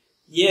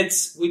 Yet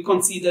we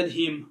considered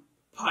him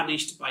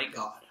punished by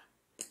God,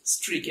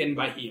 stricken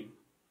by him,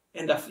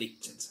 and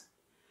afflicted.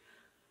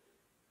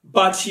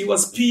 But he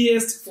was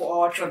pierced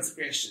for our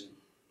transgressions.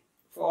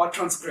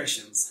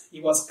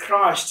 He was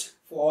crushed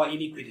for our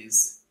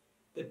iniquities.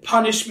 The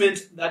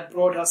punishment that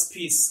brought us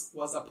peace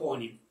was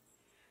upon him,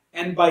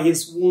 and by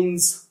his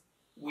wounds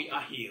we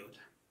are healed.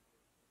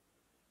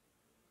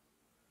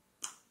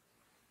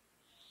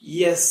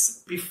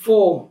 Yes,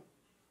 before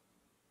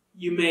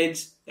you made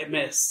a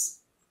mess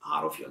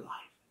out of your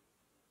life,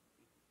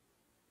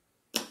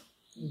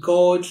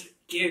 God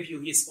gave you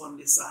his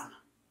only son,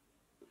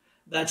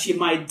 that he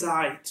might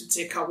die to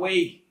take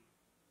away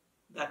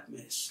that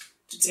mess,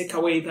 to take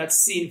away that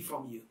sin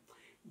from you.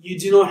 You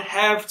do not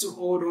have to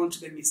hold on to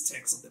the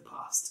mistakes of the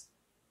past.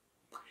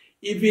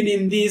 Even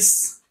in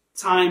this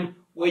time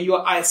where you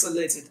are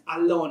isolated,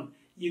 alone,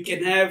 you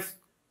can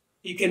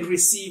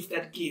receive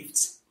that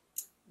gift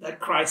that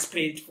Christ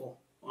paid for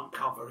on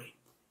Calvary,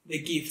 the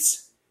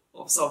gift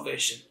of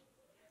salvation,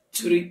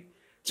 to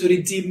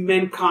redeem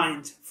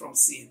mankind from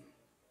sin.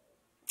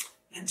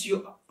 And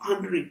you're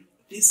wondering,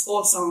 this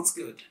all sounds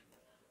good.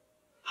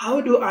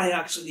 How do I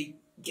actually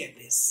get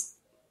this?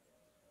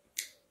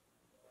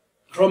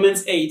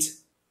 Romans 8,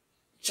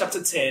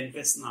 chapter 10,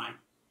 verse 9,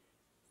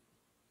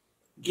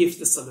 gives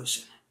the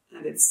solution.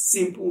 And it's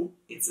simple.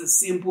 It's as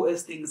simple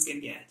as things can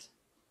get.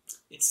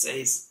 It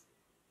says,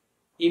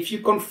 if you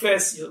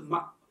confess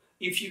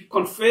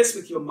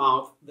with your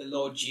mouth the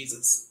Lord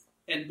Jesus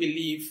and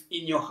believe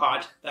in your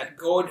heart that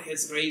God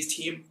has raised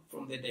him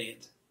from the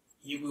dead,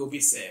 you will be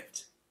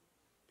saved.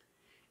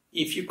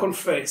 If you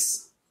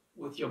confess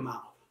with your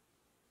mouth.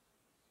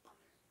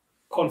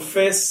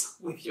 Confess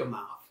with your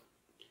mouth.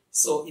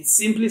 So it's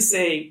simply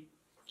saying,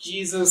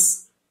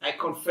 Jesus, I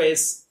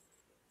confess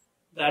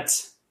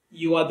that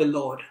you are the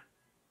Lord.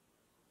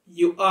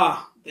 You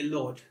are the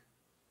Lord.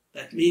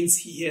 That means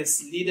he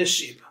has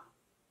leadership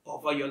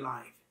over your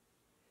life.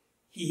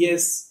 He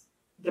has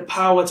the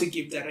power to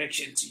give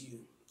direction to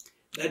you.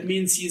 That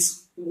means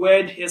his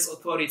word has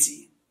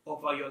authority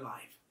over your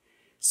life.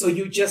 So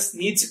you just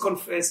need to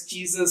confess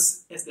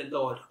Jesus as the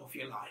Lord of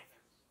your life.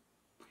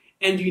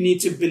 And you need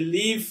to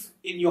believe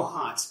in your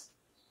heart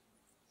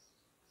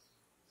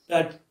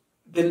that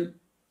the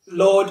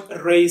Lord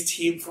raised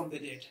him from the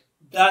dead.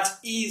 That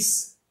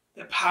is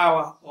the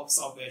power of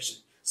salvation.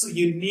 So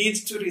you need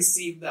to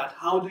receive that.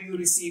 How do you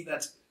receive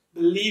that?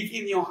 Believe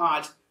in your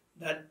heart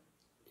that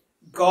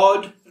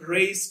God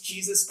raised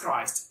Jesus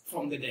Christ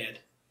from the dead,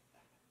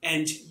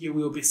 and you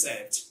will be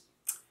saved.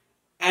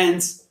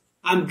 And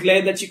I'm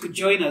glad that you could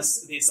join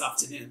us this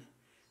afternoon.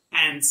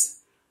 And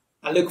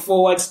I look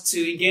forward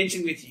to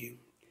engaging with you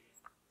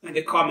in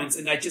the comments.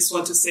 And I just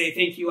want to say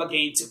thank you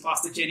again to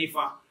Pastor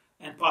Jennifer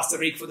and Pastor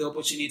Rick for the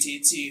opportunity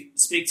to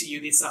speak to you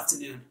this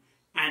afternoon.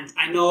 And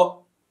I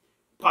know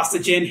Pastor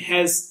Jen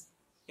has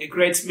a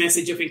great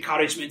message of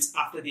encouragement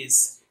after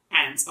this.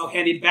 And I'll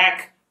hand it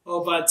back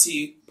over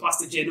to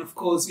Pastor Jen. Of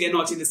course, we are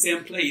not in the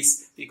same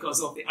place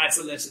because of the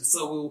isolation.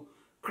 So we'll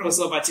cross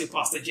over to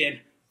Pastor Jen.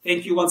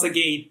 Thank you once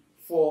again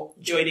for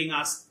joining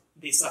us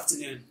this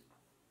afternoon.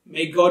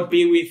 May God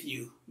be with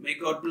you. May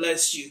God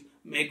bless you.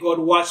 May God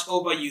watch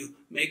over you.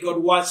 May God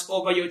watch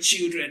over your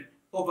children,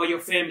 over your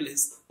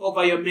families,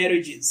 over your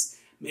marriages.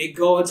 May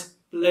God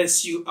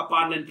bless you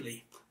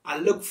abundantly. I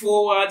look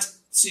forward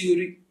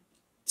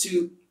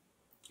to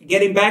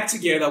getting back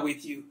together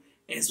with you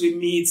as we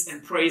meet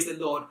and praise the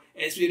Lord,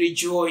 as we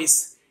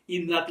rejoice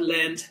in that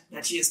land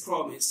that he has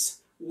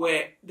promised,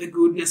 where the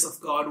goodness of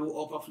God will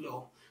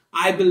overflow.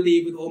 I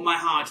believe with all my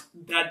heart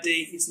that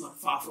day is not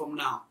far from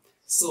now.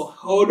 So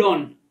hold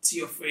on to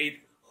your faith,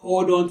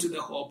 hold on to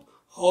the hope,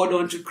 hold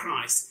on to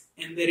Christ,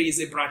 and there is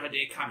a brighter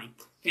day coming.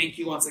 Thank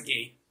you once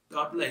again.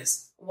 God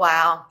bless.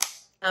 Wow.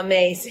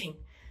 Amazing.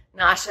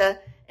 Nasha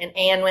And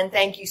Anwin,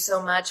 thank you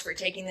so much for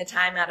taking the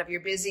time out of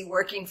your busy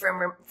working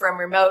from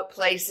remote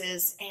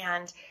places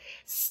and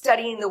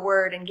studying the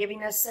Word and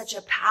giving us such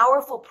a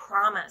powerful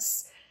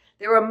promise.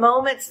 There were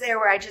moments there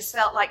where I just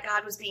felt like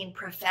God was being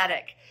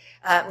prophetic.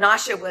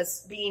 Nasha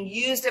was being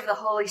used of the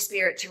Holy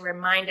Spirit to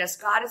remind us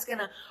God is going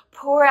to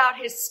pour out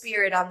his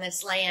Spirit on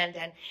this land,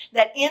 and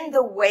that in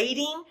the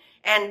waiting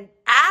and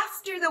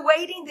after the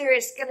waiting, there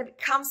is going to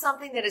come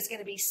something that is going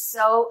to be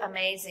so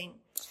amazing.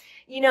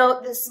 You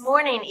know, this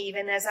morning,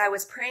 even as I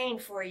was praying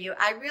for you,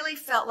 I really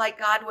felt like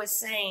God was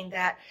saying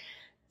that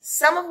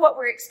some of what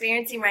we're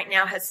experiencing right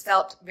now has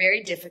felt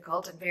very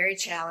difficult and very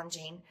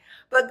challenging,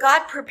 but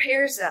God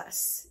prepares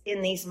us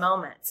in these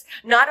moments,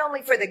 not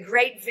only for the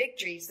great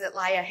victories that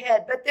lie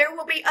ahead, but there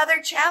will be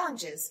other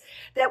challenges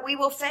that we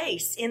will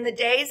face in the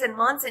days and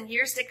months and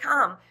years to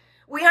come.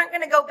 We aren't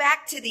going to go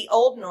back to the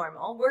old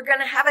normal. We're going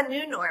to have a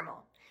new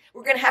normal.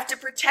 We're going to have to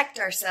protect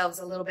ourselves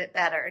a little bit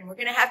better, and we're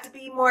going to have to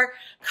be more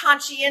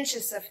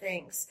conscientious of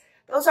things.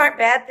 Those aren't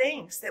bad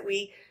things, that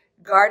we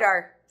guard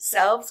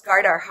ourselves,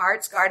 guard our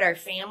hearts, guard our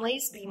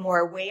families, be more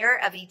aware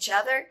of each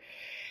other.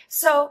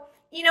 So,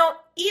 you know,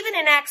 even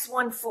in Acts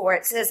 1:4,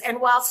 it says, and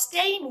while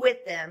staying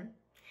with them,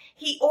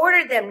 he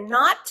ordered them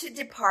not to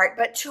depart,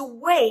 but to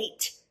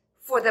wait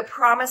for the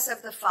promise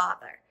of the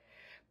Father.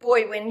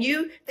 Boy, when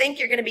you think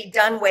you're going to be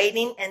done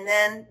waiting and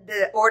then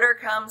the order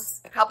comes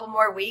a couple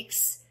more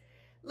weeks,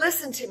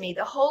 listen to me.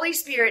 The Holy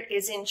Spirit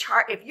is in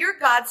charge. If you're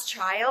God's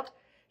child,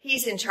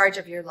 he's in charge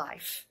of your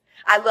life.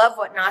 I love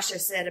what Nasha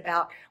said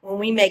about when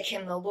we make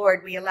him the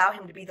Lord, we allow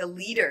him to be the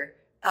leader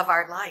of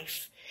our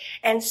life.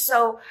 And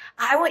so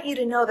I want you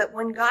to know that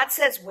when God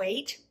says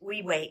wait,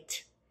 we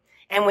wait.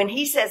 And when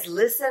he says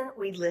listen,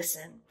 we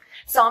listen.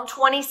 Psalm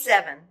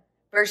 27,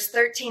 verse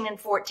 13 and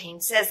 14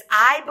 says,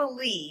 I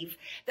believe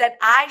that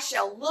I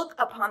shall look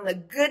upon the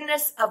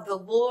goodness of the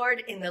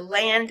Lord in the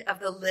land of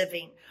the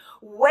living.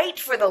 Wait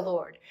for the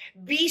Lord.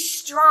 Be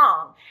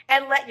strong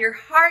and let your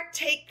heart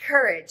take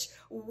courage.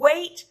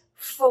 Wait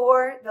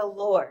for the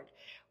Lord.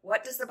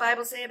 What does the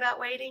Bible say about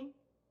waiting?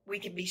 We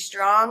can be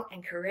strong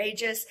and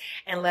courageous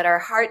and let our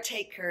heart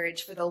take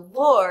courage, for the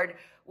Lord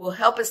will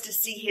help us to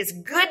see his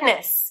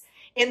goodness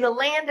in the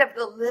land of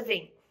the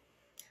living.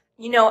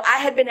 You know, I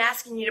had been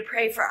asking you to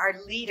pray for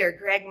our leader,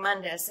 Greg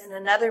Mundus, and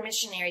another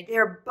missionary.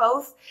 They're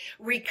both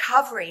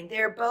recovering.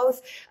 They're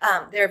both,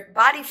 their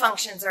body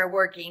functions are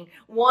working.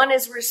 One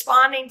is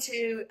responding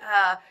to,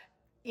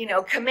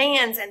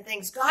 commands and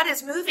things. God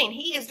is moving.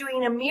 He is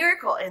doing a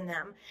miracle in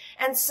them.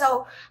 And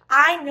so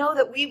I know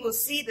that we will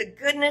see the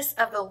goodness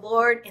of the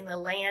Lord in the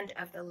land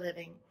of the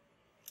living.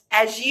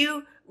 As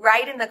you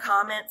write in the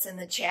comments and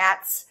the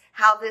chats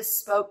how this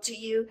spoke to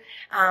you,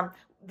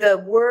 the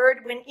word,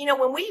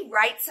 when we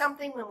write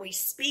something, when we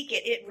speak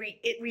it,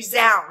 it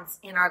resounds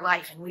in our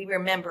life and we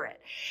remember it.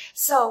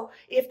 So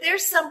if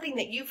there's something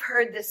that you've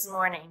heard this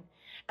morning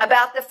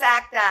about the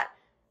fact that,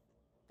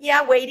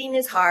 yeah, waiting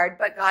is hard,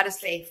 but God is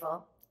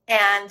faithful,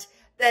 and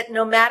that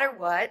no matter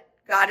what,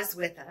 God is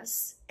with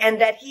us,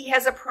 and that he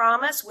has a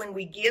promise when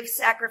we give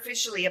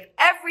sacrificially of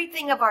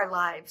everything of our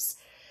lives,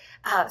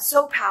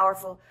 so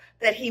powerful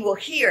that he will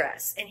hear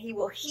us and he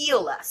will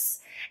heal us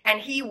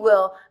and he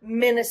will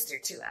minister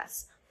to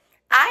us.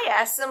 I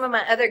asked some of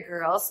my other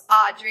girls,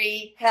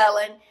 Audrey,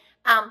 Helen,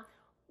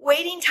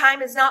 waiting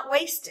time is not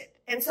wasted.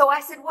 And so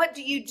I said, what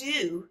do you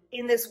do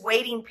in this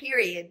waiting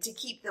period to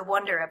keep the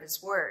wonder of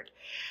his word?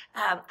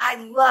 I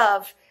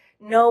love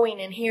knowing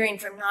and hearing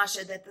from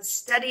Nasha that the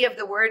study of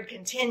the word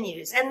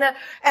continues and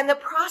the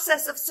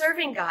process of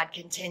serving God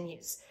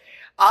continues.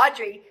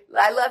 Audrey,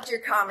 I loved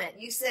your comment.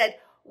 You said,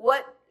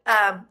 what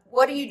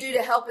do you do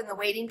to help in the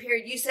waiting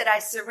period? You said, I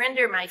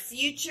surrender my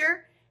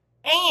future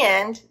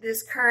and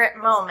this current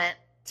moment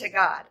to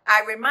God.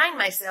 I remind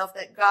myself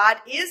that God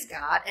is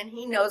God and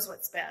he knows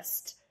what's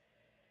best.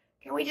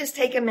 Can we just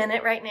take a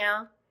minute right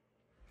now,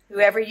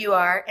 whoever you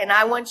are, and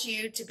I want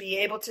you to be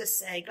able to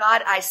say,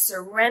 God, I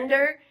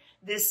surrender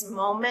this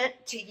moment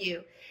to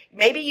you.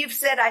 Maybe you've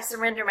said, I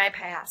surrender my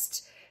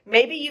past.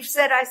 Maybe you've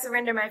said, I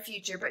surrender my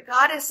future, but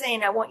God is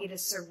saying, I want you to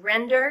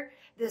surrender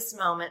this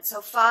moment.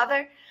 So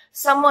Father,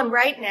 someone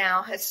right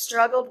now has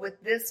struggled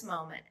with this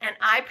moment, and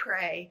I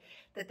pray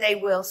that they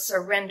will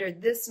surrender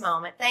this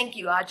moment. Thank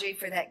you, Audrey,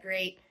 for that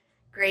great,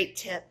 great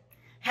tip.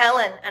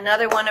 Helen,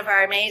 another one of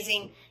our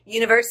amazing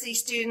university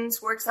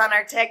students, works on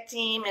our tech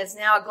team, is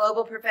now a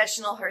global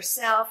professional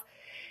herself.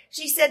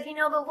 She said,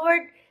 the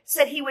Lord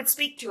said he would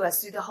speak to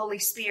us through the Holy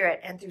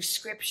Spirit and through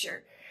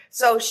Scripture.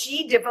 So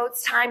she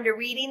devotes time to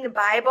reading the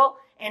Bible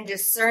and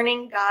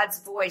discerning God's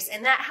voice,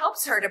 and that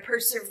helps her to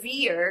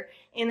persevere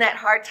in that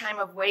hard time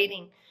of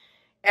waiting.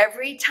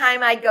 Every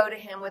time I go to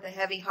him with a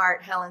heavy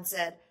heart, Helen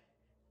said,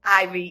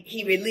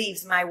 he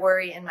relieves my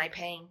worry and my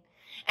pain.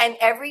 And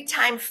every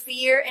time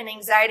fear and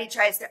anxiety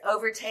tries to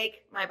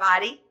overtake my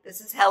body,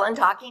 this is Helen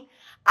talking,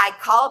 I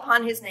call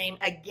upon his name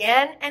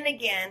again and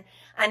again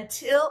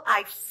until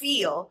I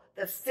feel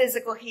the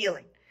physical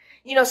healing.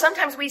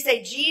 Sometimes we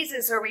say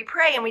Jesus or we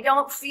pray and we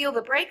don't feel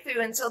the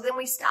breakthrough, and so then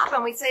we stop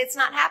and we say it's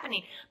not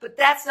happening. But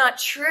that's not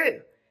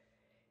true.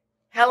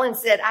 Helen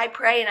said, I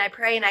pray and I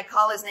pray and I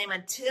call his name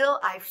until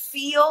I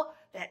feel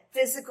that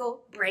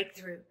physical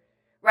breakthrough.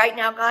 Right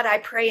now, God, I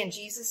pray in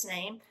Jesus'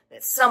 name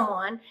that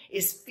someone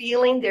is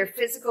feeling their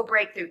physical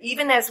breakthrough.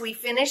 Even as we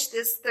finish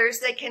this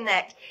Thursday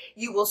Connect,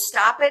 you will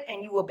stop it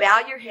and you will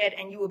bow your head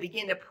and you will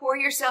begin to pour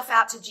yourself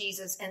out to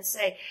Jesus and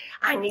say,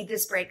 I need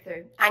this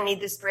breakthrough. I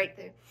need this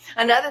breakthrough.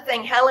 Another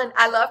thing, Helen,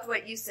 I loved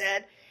what you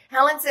said.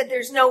 Helen said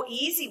there's no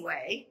easy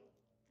way,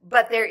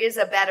 but there is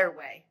a better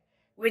way,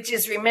 which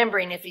is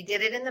remembering if he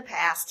did it in the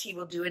past, he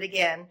will do it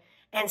again,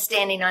 and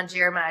standing on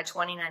Jeremiah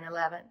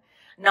 29:11.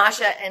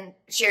 Nasha and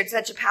shared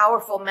such a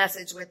powerful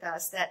message with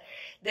us that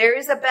there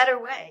is a better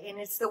way, and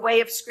it's the way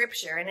of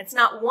Scripture. And it's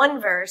not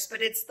one verse,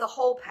 but it's the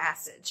whole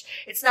passage.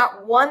 It's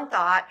not one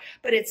thought,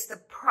 but it's the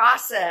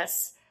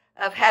process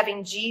of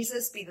having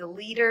Jesus be the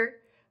leader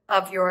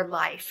of your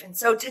life. And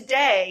so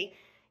today,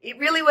 it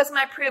really was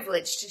my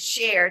privilege to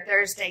share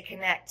Thursday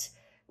Connect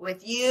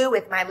with you,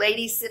 with my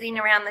ladies sitting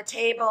around the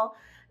table,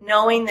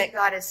 knowing that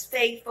God is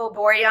faithful.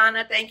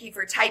 Boriana, thank you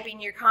for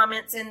typing your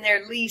comments in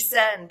there.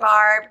 Lisa and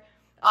Barb,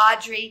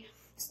 Audrey,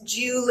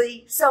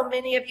 Julie, so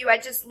many of you. I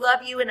just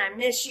love you and I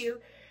miss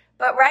you.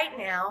 But right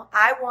now,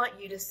 I want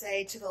you to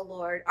say to the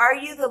Lord, are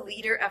you the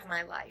leader of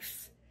my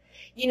life?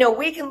 You know,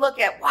 we can look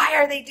at why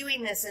are they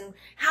doing this and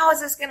how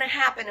is this going to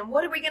happen and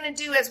what are we going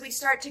to do as we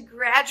start to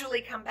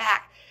gradually come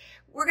back?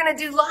 We're going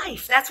to do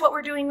life. That's what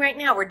we're doing right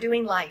now. We're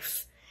doing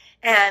life.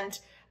 And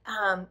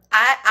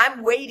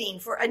I'm waiting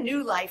for a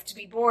new life to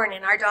be born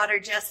in our daughter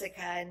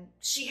Jessica, and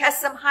she has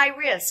some high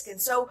risk. And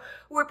so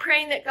we're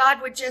praying that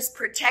God would just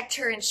protect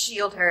her and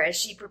shield her as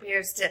she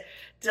prepares to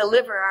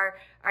deliver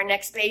our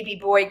next baby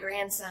boy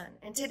grandson.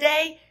 And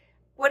today,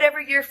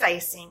 whatever you're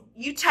facing,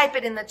 you type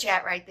it in the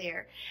chat right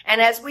there. And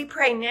as we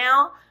pray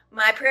now,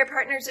 my prayer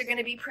partners are going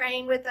to be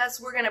praying with us.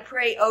 We're going to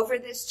pray over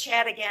this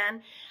chat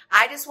again.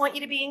 I just want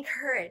you to be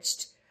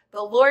encouraged.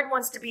 The Lord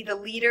wants to be the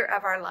leader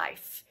of our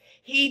life.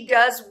 He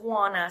does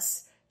want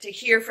us to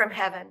hear from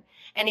heaven,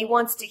 and he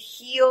wants to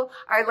heal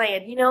our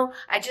land. You know,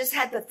 I just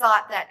had the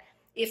thought that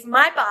if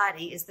my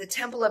body is the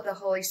temple of the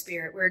Holy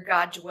Spirit where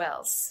God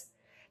dwells,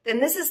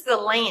 then this is the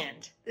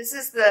land. This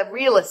is the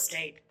real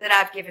estate that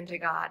I've given to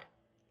God.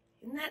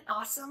 Isn't that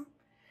awesome?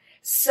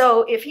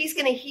 So if he's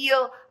going to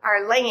heal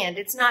our land,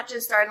 it's not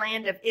just our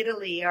land of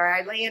Italy or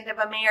our land of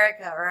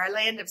America or our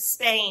land of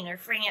Spain or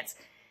France.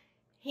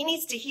 He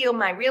needs to heal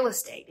my real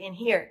estate in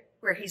here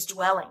where he's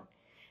dwelling.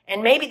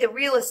 And maybe the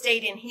real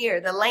estate in here,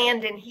 the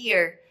land in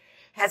here,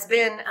 has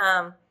been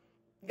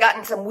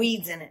gotten some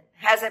weeds in it,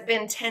 hasn't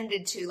been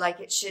tended to like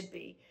it should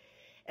be.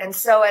 And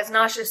so as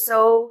Nasha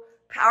so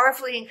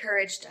powerfully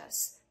encouraged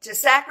us to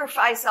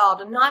sacrifice all,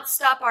 to not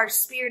stop our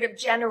spirit of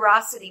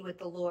generosity with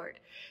the Lord.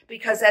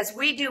 Because as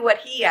we do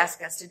what he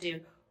asks us to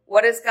do,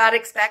 what does God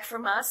expect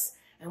from us?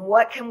 And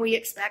what can we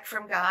expect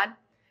from God?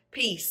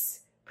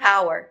 Peace,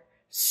 power,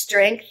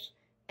 strength,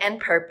 and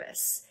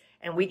purpose.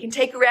 And we can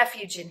take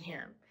refuge in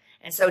him.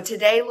 And so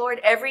today, Lord,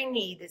 every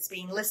need that's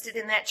being listed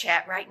in that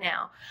chat right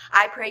now,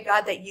 I pray,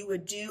 God, that you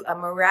would do a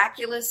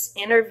miraculous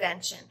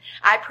intervention.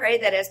 I pray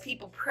that as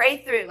people pray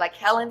through, like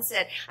Helen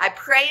said, I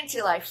pray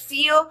until I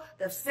feel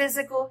the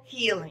physical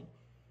healing.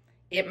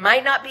 It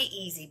might not be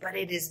easy, but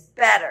it is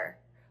better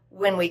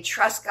when we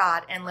trust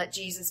God and let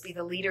Jesus be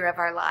the leader of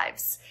our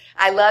lives.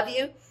 I love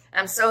you.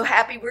 I'm so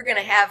happy we're going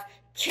to have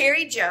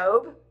Carrie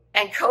Job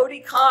and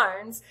Cody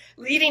Carnes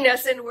leading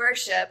us in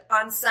worship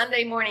on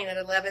Sunday morning at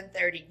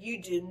 11:30.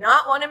 You do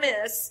not want to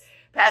miss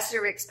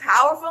Pastor Rick's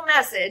powerful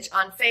message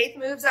on Faith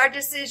Moves Our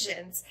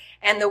Decisions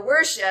and the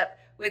worship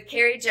with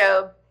Carrie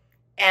Job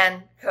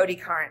and Cody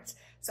Carnes.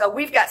 So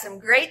we've got some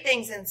great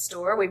things in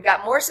store. We've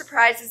got more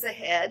surprises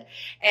ahead,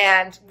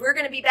 and we're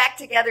going to be back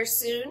together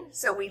soon.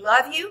 So we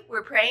love you.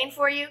 We're praying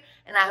for you,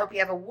 and I hope you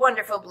have a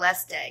wonderful,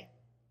 blessed day.